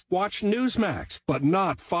viewers watch Newsmax, but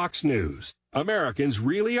not Fox News. Americans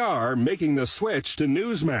really are making the switch to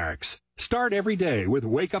Newsmax. Start every day with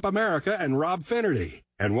Wake Up America and Rob Finnerty.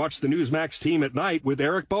 And watch the Newsmax team at night with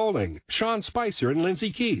Eric Bowling, Sean Spicer and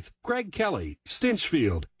Lindsey Keith, Greg Kelly,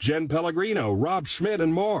 Stinchfield, Jen Pellegrino, Rob Schmidt,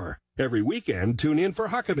 and more. Every weekend, tune in for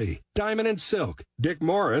Huckabee, Diamond and Silk, Dick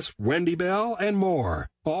Morris, Wendy Bell, and more.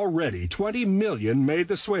 Already 20 million made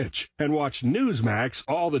the switch and watch Newsmax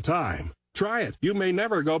all the time. Try it. You may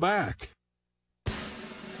never go back.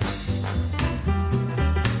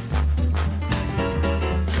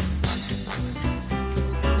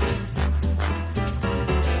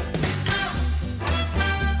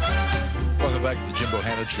 Welcome back to the Jim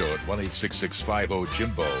Bohannon Show at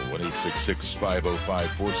 1-866-50-JIMBO,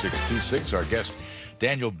 1-866-505-4626. Our guest,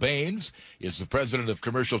 Daniel Baines, is the president of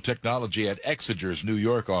commercial technology at Exiger's New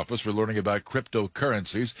York office. We're learning about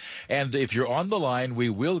cryptocurrencies. And if you're on the line, we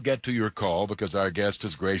will get to your call because our guest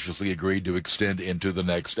has graciously agreed to extend into the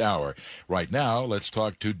next hour. Right now, let's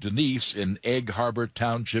talk to Denise in Egg Harbor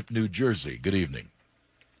Township, New Jersey. Good evening.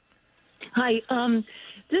 Hi.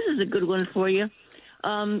 This is a good one for you.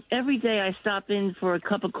 Every day I stop in for a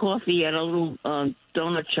cup of coffee at a little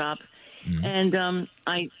donut shop. Mm-hmm. And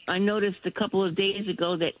I noticed a couple of days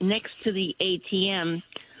ago that next to the ATM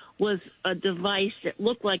was a device that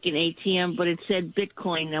looked like an ATM, but it said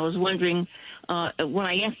Bitcoin. I was wondering, when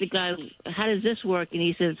I asked the guy, how does this work? And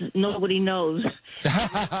he says, nobody knows.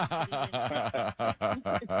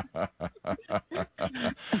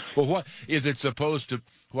 Well, what is it supposed to,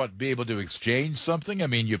 be able to exchange something? I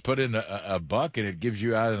mean, you put in a buck and it gives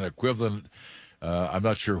you out an equivalent. I'm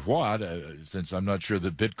not sure what, since I'm not sure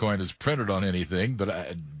that Bitcoin is printed on anything.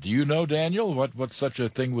 But do you know, Daniel, what such a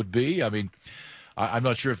thing would be? I mean, I'm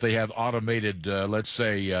not sure if they have automated, let's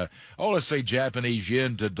say Japanese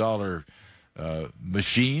yen to dollar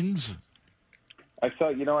machines. I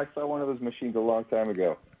saw one of those machines a long time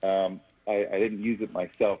ago. I didn't use it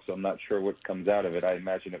myself, so I'm not sure what comes out of it. I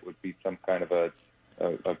imagine it would be some kind of a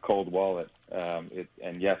cold wallet.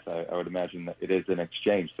 And yes, I would imagine that it is an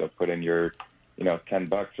exchange. So put in your,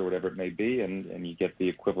 $10 or whatever it may be, and you get the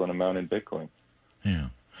equivalent amount in Bitcoin. Yeah,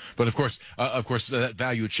 but of course, that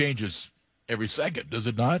value changes every second, does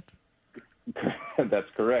it not? That's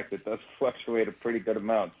correct. It does fluctuate a pretty good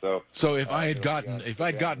amount. So if I had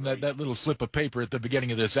gotten that little slip of paper at the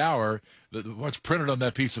beginning of this hour, what's printed on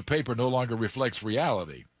that piece of paper no longer reflects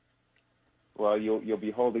reality. Well, you'll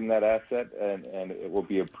be holding that asset, and it will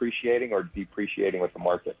be appreciating or depreciating with the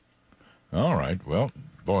market. All right. Well,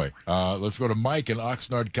 boy, let's go to Mike in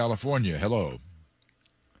Oxnard, California. Hello.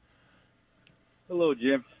 Hello,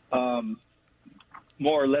 Jim.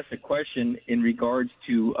 More or less a question in regards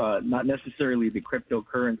to not necessarily the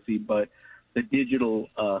cryptocurrency, but the digital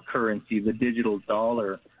currency, the digital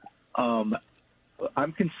dollar. I'm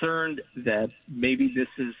concerned that maybe this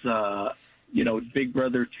is, Big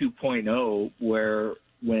Brother 2.0, where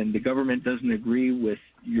when the government doesn't agree with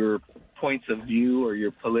your points of view or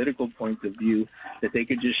your political points of view, that they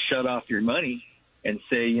could just shut off your money and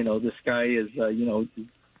say, this guy is,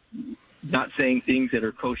 not saying things that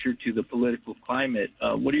are kosher to the political climate.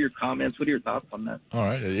 What are your comments? What are your thoughts on that? All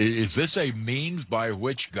right. Is this a means by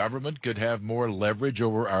which government could have more leverage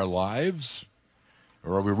over our lives?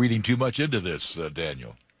 Or are we reading too much into this,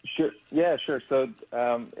 Daniel? Sure. Yeah, sure. So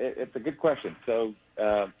it's a good question. So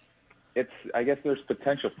I guess there's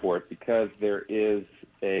potential for it because there is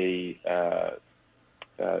the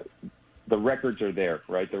records are there,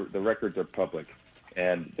 right? The records are public,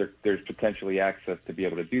 and there's potentially access to be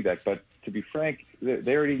able to do that. But to be frank,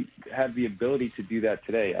 they already have the ability to do that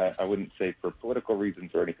today. I wouldn't say for political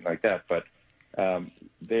reasons or anything like that, but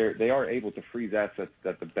they are able to freeze assets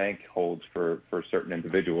that the bank holds for certain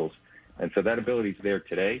individuals, and so that ability is there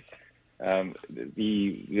today.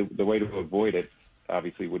 The way to avoid it,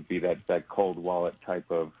 obviously, would be that cold wallet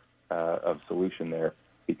type of solution there,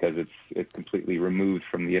 because it's completely removed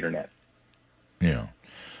from the internet. Yeah.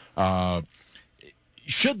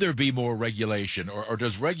 Should there be more regulation, or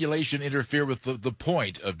does regulation interfere with the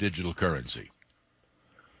point of digital currency?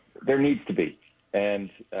 There needs to be, and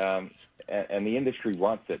the industry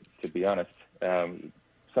wants it, to be honest.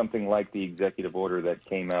 Something like the executive order that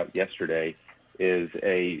came out yesterday is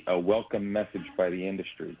a welcome message by the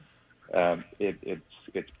industry.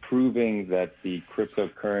 It's proving that the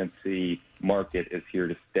cryptocurrency market is here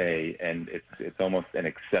to stay, and it's almost an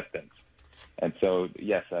acceptance. And so,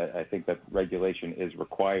 yes, I think that regulation is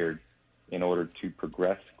required in order to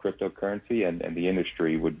progress cryptocurrency, and the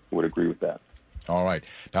industry would agree with that. All right.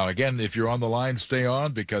 Now, again, if you're on the line, stay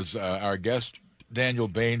on, because our guest, Daniel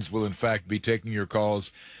Baines, will, in fact, be taking your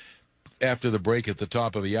calls after the break at the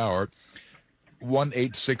top of the hour.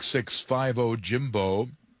 1-866-50-JIMBO,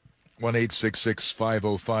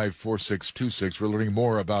 1-866-505-4626. We're learning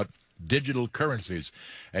more about digital currencies.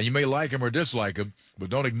 And you may like them or dislike them, but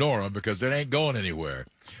don't ignore them, because it ain't going anywhere.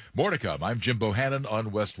 More to come. I'm Jim Bohannon on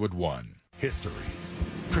Westwood One. History,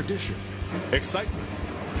 tradition, excitement.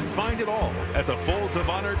 Find it all at the Folds of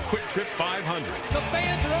Honor Quick Trip 500. The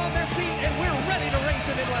fans are on their feet, and we're ready to race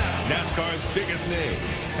in Atlanta. NASCAR's biggest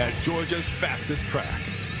names at Georgia's fastest track.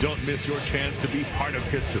 Don't miss your chance to be part of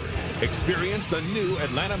history. Experience the new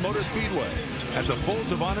Atlanta Motor Speedway at the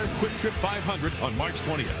Folds of Honor Quick Trip 500 on March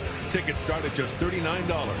 20th. Tickets start at just $39.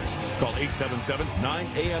 Call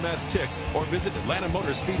 877-9AMS-TICKS or visit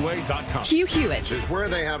AtlantaMotorspeedway.com. Hugh Hewitt is where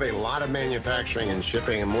they have a lot of manufacturing and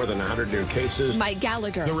shipping and more than 100 new cases. Mike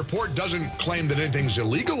Gallagher. The report doesn't claim that anything's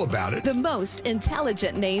illegal about it. The most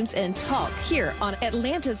intelligent names and talk here on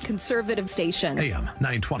Atlanta's conservative station. AM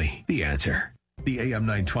 920, The Answer. The AM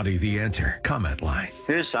 920, The Answer comment line.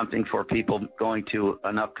 Here's something for people going to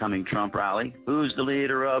an upcoming Trump rally. Who's the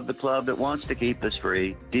leader of the club that wants to keep us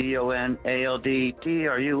free?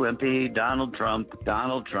 DONALD-TRUMP, Donald Trump,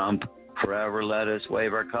 Donald Trump. Forever let us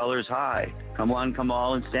wave our colors high. Come one, come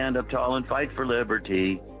all, and stand up tall and fight for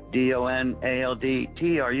liberty.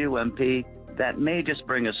 DONALD-TRUMP. That may just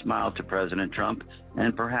bring a smile to President Trump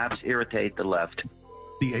and perhaps irritate the left.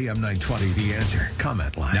 The AM 920, The Answer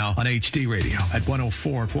comment line. Now on HD Radio at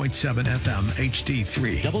 104.7 FM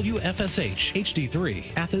HD3. WFSH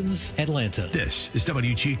HD3, Athens, Atlanta. This is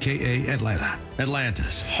WGKA Atlanta,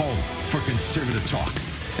 Atlanta's home for conservative talk.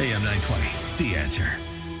 AM 920, The Answer.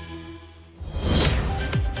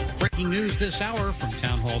 Breaking news this hour from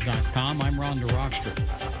townhall.com. I'm Rhonda Rockstrom.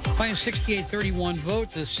 By a 68-31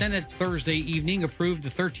 vote, the Senate Thursday evening approved the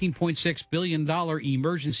 $13.6 billion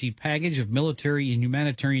emergency package of military and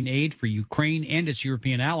humanitarian aid for Ukraine and its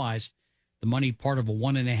European allies. The money part of a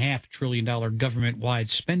 $1.5 trillion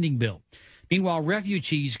government-wide spending bill. Meanwhile,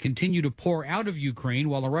 refugees continue to pour out of Ukraine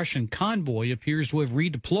while a Russian convoy appears to have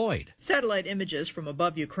redeployed. Satellite images from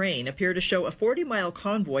above Ukraine appear to show a 40-mile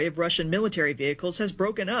convoy of Russian military vehicles has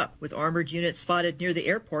broken up, with armored units spotted near the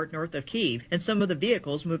airport north of Kyiv and some of the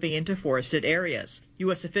vehicles moving into forested areas.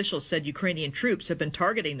 U.S. officials said Ukrainian troops have been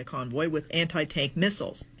targeting the convoy with anti-tank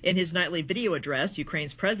missiles. In his nightly video address,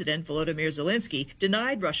 Ukraine's President Volodymyr Zelensky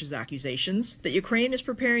denied Russia's accusations that Ukraine is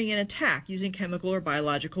preparing an attack using chemical or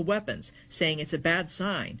biological weapons, saying it's a bad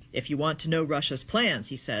sign. If you want to know Russia's plans,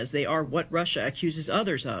 he says, they are what Russia accuses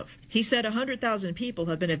others of. He said 100,000 people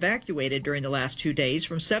have been evacuated during the last 2 days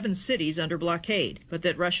from 7 cities under blockade, but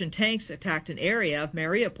that Russian tanks attacked an area of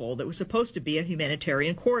Mariupol that was supposed to be a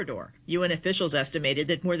humanitarian corridor. UN officials estimated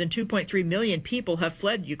that more than 2.3 million people have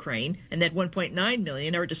fled Ukraine and that 1.9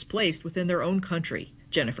 million are displaced within their own country.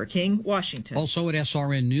 Jennifer King, Washington. Also at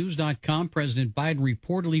srnnews.com, President Biden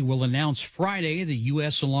reportedly will announce Friday the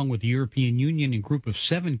U.S., along with the European Union and Group of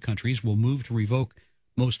 7 countries, will move to revoke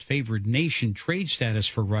most favored nation trade status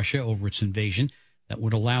for Russia over its invasion. That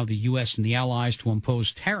would allow the U.S. and the allies to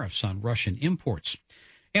impose tariffs on Russian imports.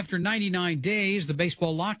 After 99 days, the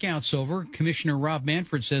baseball lockout's over. Commissioner Rob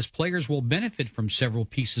Manfred says players will benefit from several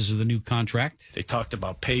pieces of the new contract. They talked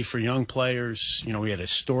about pay for young players. You know, we had a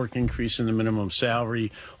historic increase in the minimum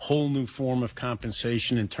salary, whole new form of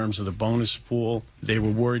compensation in terms of the bonus pool. They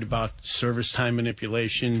were worried about service time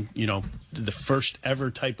manipulation. You know, the first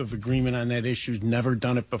ever type of agreement on that issue, never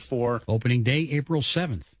done it before. Opening day, April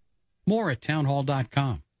 7th. More at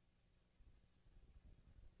townhall.com.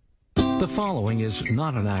 The following is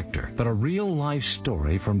not an actor, but a real-life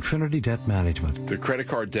story from Trinity Debt Management. The credit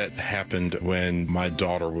card debt happened when my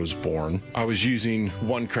daughter was born. I was using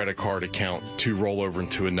one credit card account to roll over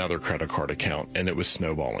into another credit card account, and it was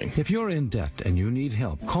snowballing. If you're in debt and you need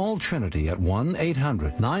help, call Trinity at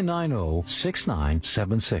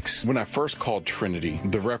 1-800-990-6976. When I first called Trinity,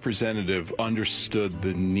 the representative understood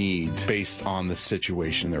the need based on the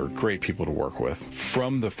situation. They were great people to work with.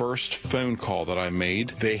 From the first phone call that I made,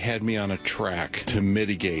 they had me on a track to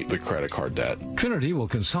mitigate the credit card debt. Trinity will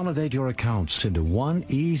consolidate your accounts into one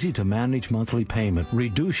easy-to-manage monthly payment,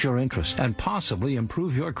 reduce your interest, and possibly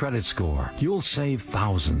improve your credit score. You'll save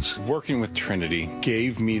thousands. Working with Trinity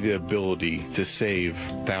gave me the ability to save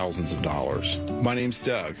thousands of dollars. My name's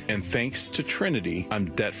Doug, and thanks to Trinity,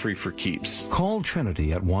 I'm debt-free for keeps. Call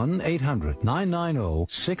Trinity at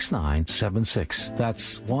 1-800-990-6976.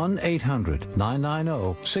 That's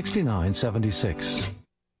 1-800-990-6976.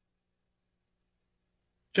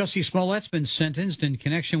 Jussie Smollett's been sentenced in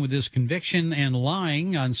connection with his conviction and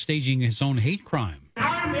lying on staging his own hate crime.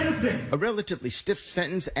 I'm innocent. A relatively stiff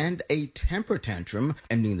sentence and a temper tantrum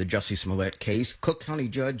ending the Jussie Smollett case. Cook County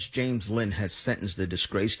Judge James Lynn has sentenced the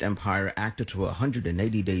disgraced Empire actor to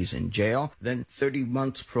 180 days in jail, then 30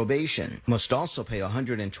 months probation. Must also pay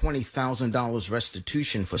 $120,000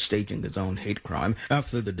 restitution for staging his own hate crime.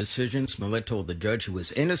 After the decision, Smollett told the judge he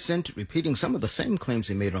was innocent, repeating some of the same claims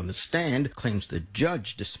he made on the stand, claims the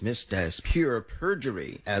judge dismissed as pure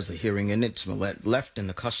perjury. As the hearing ended, Smollett left in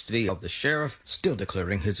the custody of the sheriff, still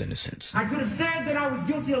declaring his innocence. I could have said that I was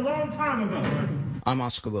guilty a long time ago. I'm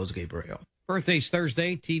Oscar Wells Gabriel. Birthday's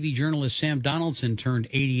Thursday. TV journalist Sam Donaldson turned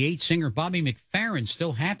 88. Singer Bobby McFerrin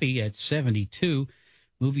still happy at 72.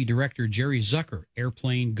 Movie director Jerry Zucker,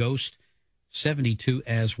 Airplane Ghost, 72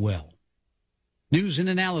 as well. News and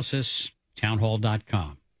analysis,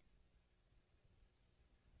 townhall.com.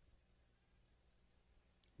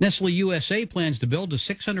 Nestle USA plans to build a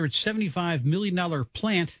 $675 million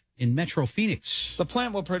plant in Metro Phoenix. The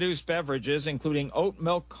plant will produce beverages, including oat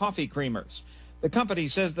milk coffee creamers. The company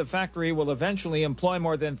says the factory will eventually employ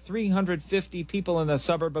more than 350 people in the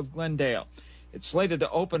suburb of Glendale. It's slated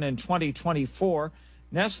to open in 2024.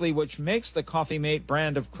 Nestle, which makes the Coffee Mate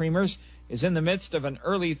brand of creamers, is in the midst of an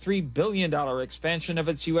early $3 billion expansion of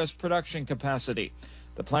its U.S. production capacity.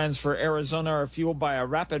 The plans for Arizona are fueled by a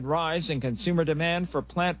rapid rise in consumer demand for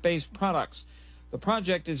plant-based products. The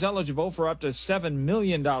project is eligible for up to $7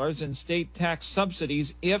 million in state tax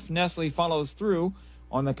subsidies if Nestle follows through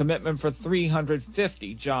on the commitment for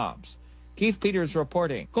 350 jobs. Keith Peters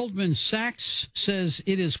reporting. Goldman Sachs says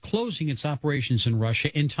it is closing its operations in Russia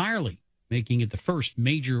entirely, making it the first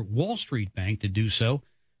major Wall Street bank to do so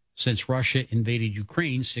since Russia invaded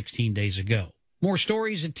Ukraine 16 days ago. More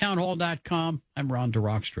stories at townhall.com. I'm Rhonda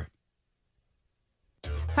Rockstrip.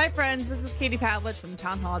 Hi, friends. This is Katie Pavlich from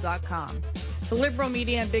townhall.com. The liberal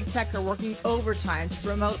media and big tech are working overtime to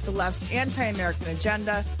promote the left's anti-American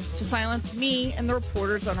agenda, to silence me and the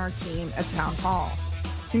reporters on our team at Town Hall.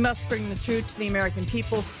 We must bring the truth to the American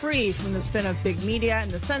people, free from the spin of big media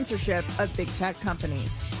and the censorship of big tech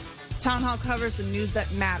companies. Town Hall covers the news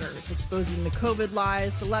that matters, exposing the COVID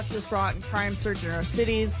lies, the leftist rot and crime surge in our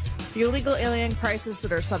cities, the illegal alien crisis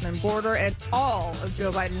at our southern border, and all of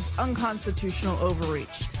Joe Biden's unconstitutional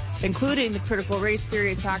overreach, including the critical race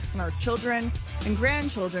theory attacks on our children and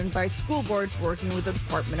grandchildren by school boards working with the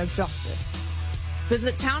Department of Justice.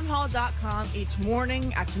 Visit townhall.com each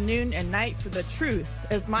morning, afternoon, and night for the truth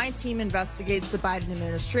as my team investigates the Biden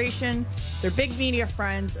administration, their big media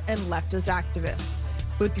friends, and leftist activists.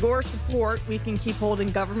 With your support, we can keep holding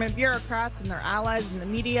government bureaucrats and their allies in the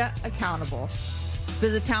media accountable.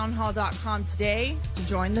 Visit townhall.com today to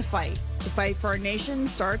join the fight. The fight for our nation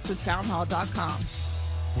starts with townhall.com.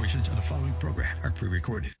 Portions of the following program are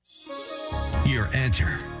pre-recorded. Your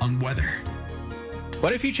answer on weather.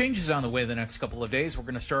 But a few changes on the way the next couple of days. We're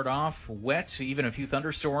going to start off wet, even a few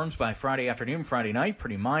thunderstorms by Friday afternoon, Friday night,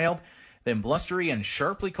 pretty mild. Then blustery and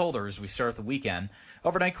sharply colder as we start the weekend.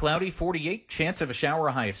 Overnight cloudy, 48, chance of a shower,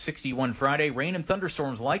 a high of 61 Friday. Rain and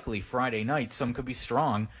thunderstorms likely Friday night. Some could be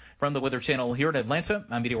strong. From the Weather Channel here in Atlanta,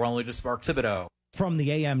 I'm meteorologist Mark Thibodeau. From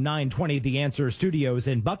the AM 920 The Answer studios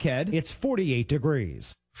in Buckhead, it's 48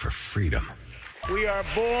 degrees. For freedom. We are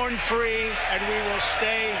born free and we will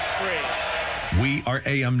stay free. We are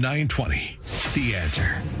AM 920, The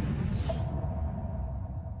Answer.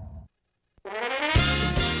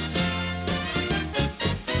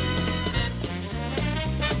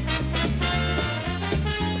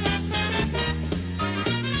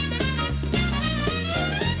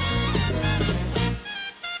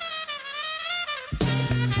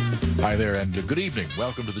 Hi there, and good evening.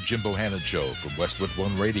 Welcome to the Jim Bohannon Show from Westwood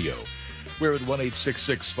One Radio. We're at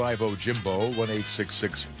 1-866-50-JIMBO,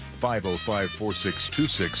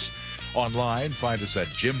 1-866-505-4626. Online, find us at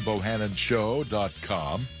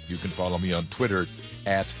jimbohannonshow.com. You can follow me on Twitter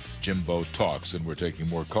at Jimbo Talks, and we're taking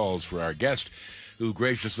more calls for our guest, who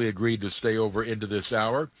graciously agreed to stay over into this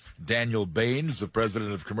hour. Daniel Baines, the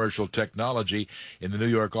president of commercial technology in the New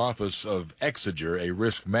York office of Exiger, a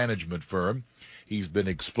risk management firm. He's been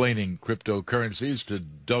explaining cryptocurrencies to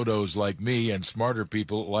dodos like me and smarter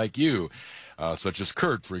people like you, such as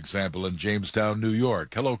Kurt, for example, in Jamestown, New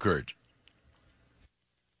York. Hello, Kurt.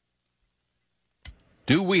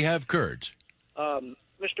 Do we have Kurt?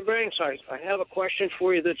 Mr. Banks, I have a question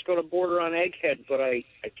for you that's going to border on egghead, but I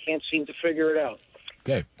can't seem to figure it out.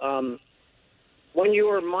 Okay. When you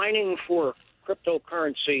are mining for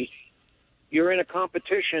cryptocurrency, you're in a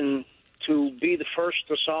competition to be the first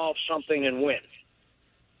to solve something and win.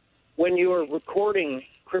 When you are recording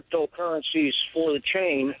cryptocurrencies for the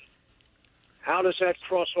chain, how does that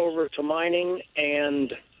cross over to mining?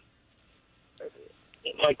 And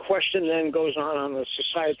my question then goes on a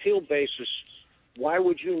societal basis. Why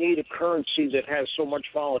would you need a currency that has so much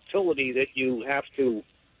volatility that you have to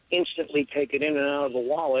instantly take it in and out of the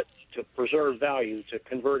wallet to preserve value, to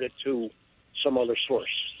convert it to some other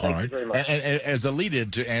source? Thank you very much. And as a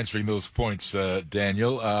lead-in to answering those points,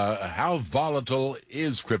 Daniel, how volatile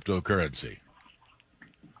is cryptocurrency?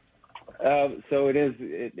 So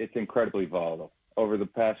it's incredibly volatile. Over the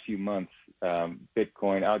past few months,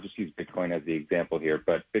 Bitcoin, I'll just use Bitcoin as the example here,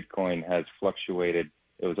 but Bitcoin has fluctuated.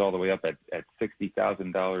 It was all the way up at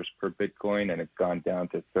 $60,000 per Bitcoin, and it's gone down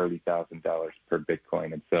to $30,000 per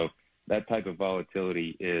Bitcoin. And so that type of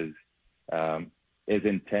volatility is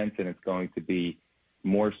intense, and it's going to be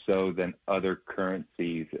more so than other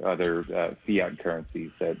currencies, other fiat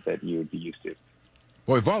currencies that you would be used to.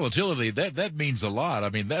 Boy, volatility, that means a lot. I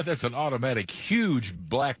mean, that's an automatic huge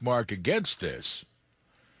black mark against this.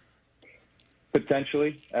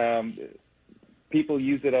 Potentially. People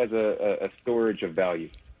use it as a storage of value,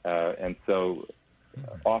 and so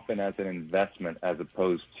often as an investment as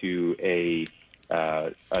opposed to a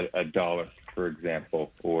dollar, for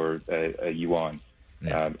example, or a yuan.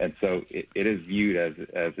 Yeah. And so it is viewed as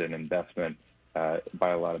an investment by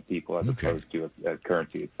a lot of people as opposed to a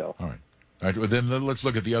currency itself. All right, well, then let's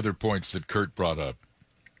look at the other points that Kurt brought up.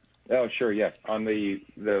 Oh, sure, yeah. On the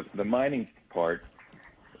mining part,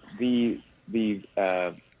 the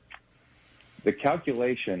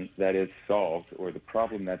calculation that is solved, or the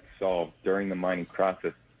problem that's solved during the mining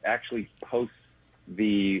process, actually posts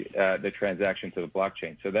the transaction to the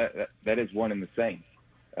blockchain. So that is one and the same.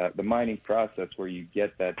 The mining process, where you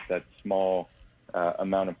get that small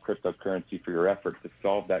amount of cryptocurrency for your effort to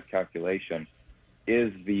solve that calculation,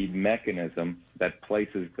 is the mechanism that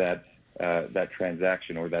places that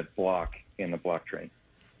transaction or that block in the blockchain.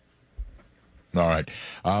 All right.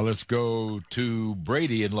 Let's go to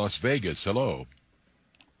Brady in Las Vegas. Hello.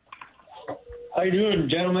 How you doing,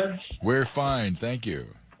 gentlemen? We're fine, thank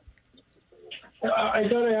you. I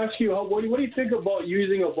got to ask you, what do you think about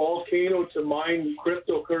using a volcano to mine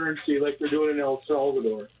cryptocurrency like they're doing in El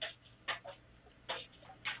Salvador?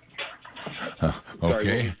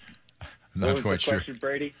 Okay. Not quite sure. Question,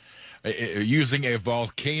 Brady? Using a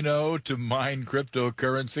volcano to mine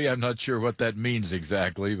cryptocurrency? I'm not sure what that means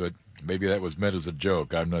exactly, but maybe that was meant as a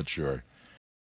joke. I'm not sure.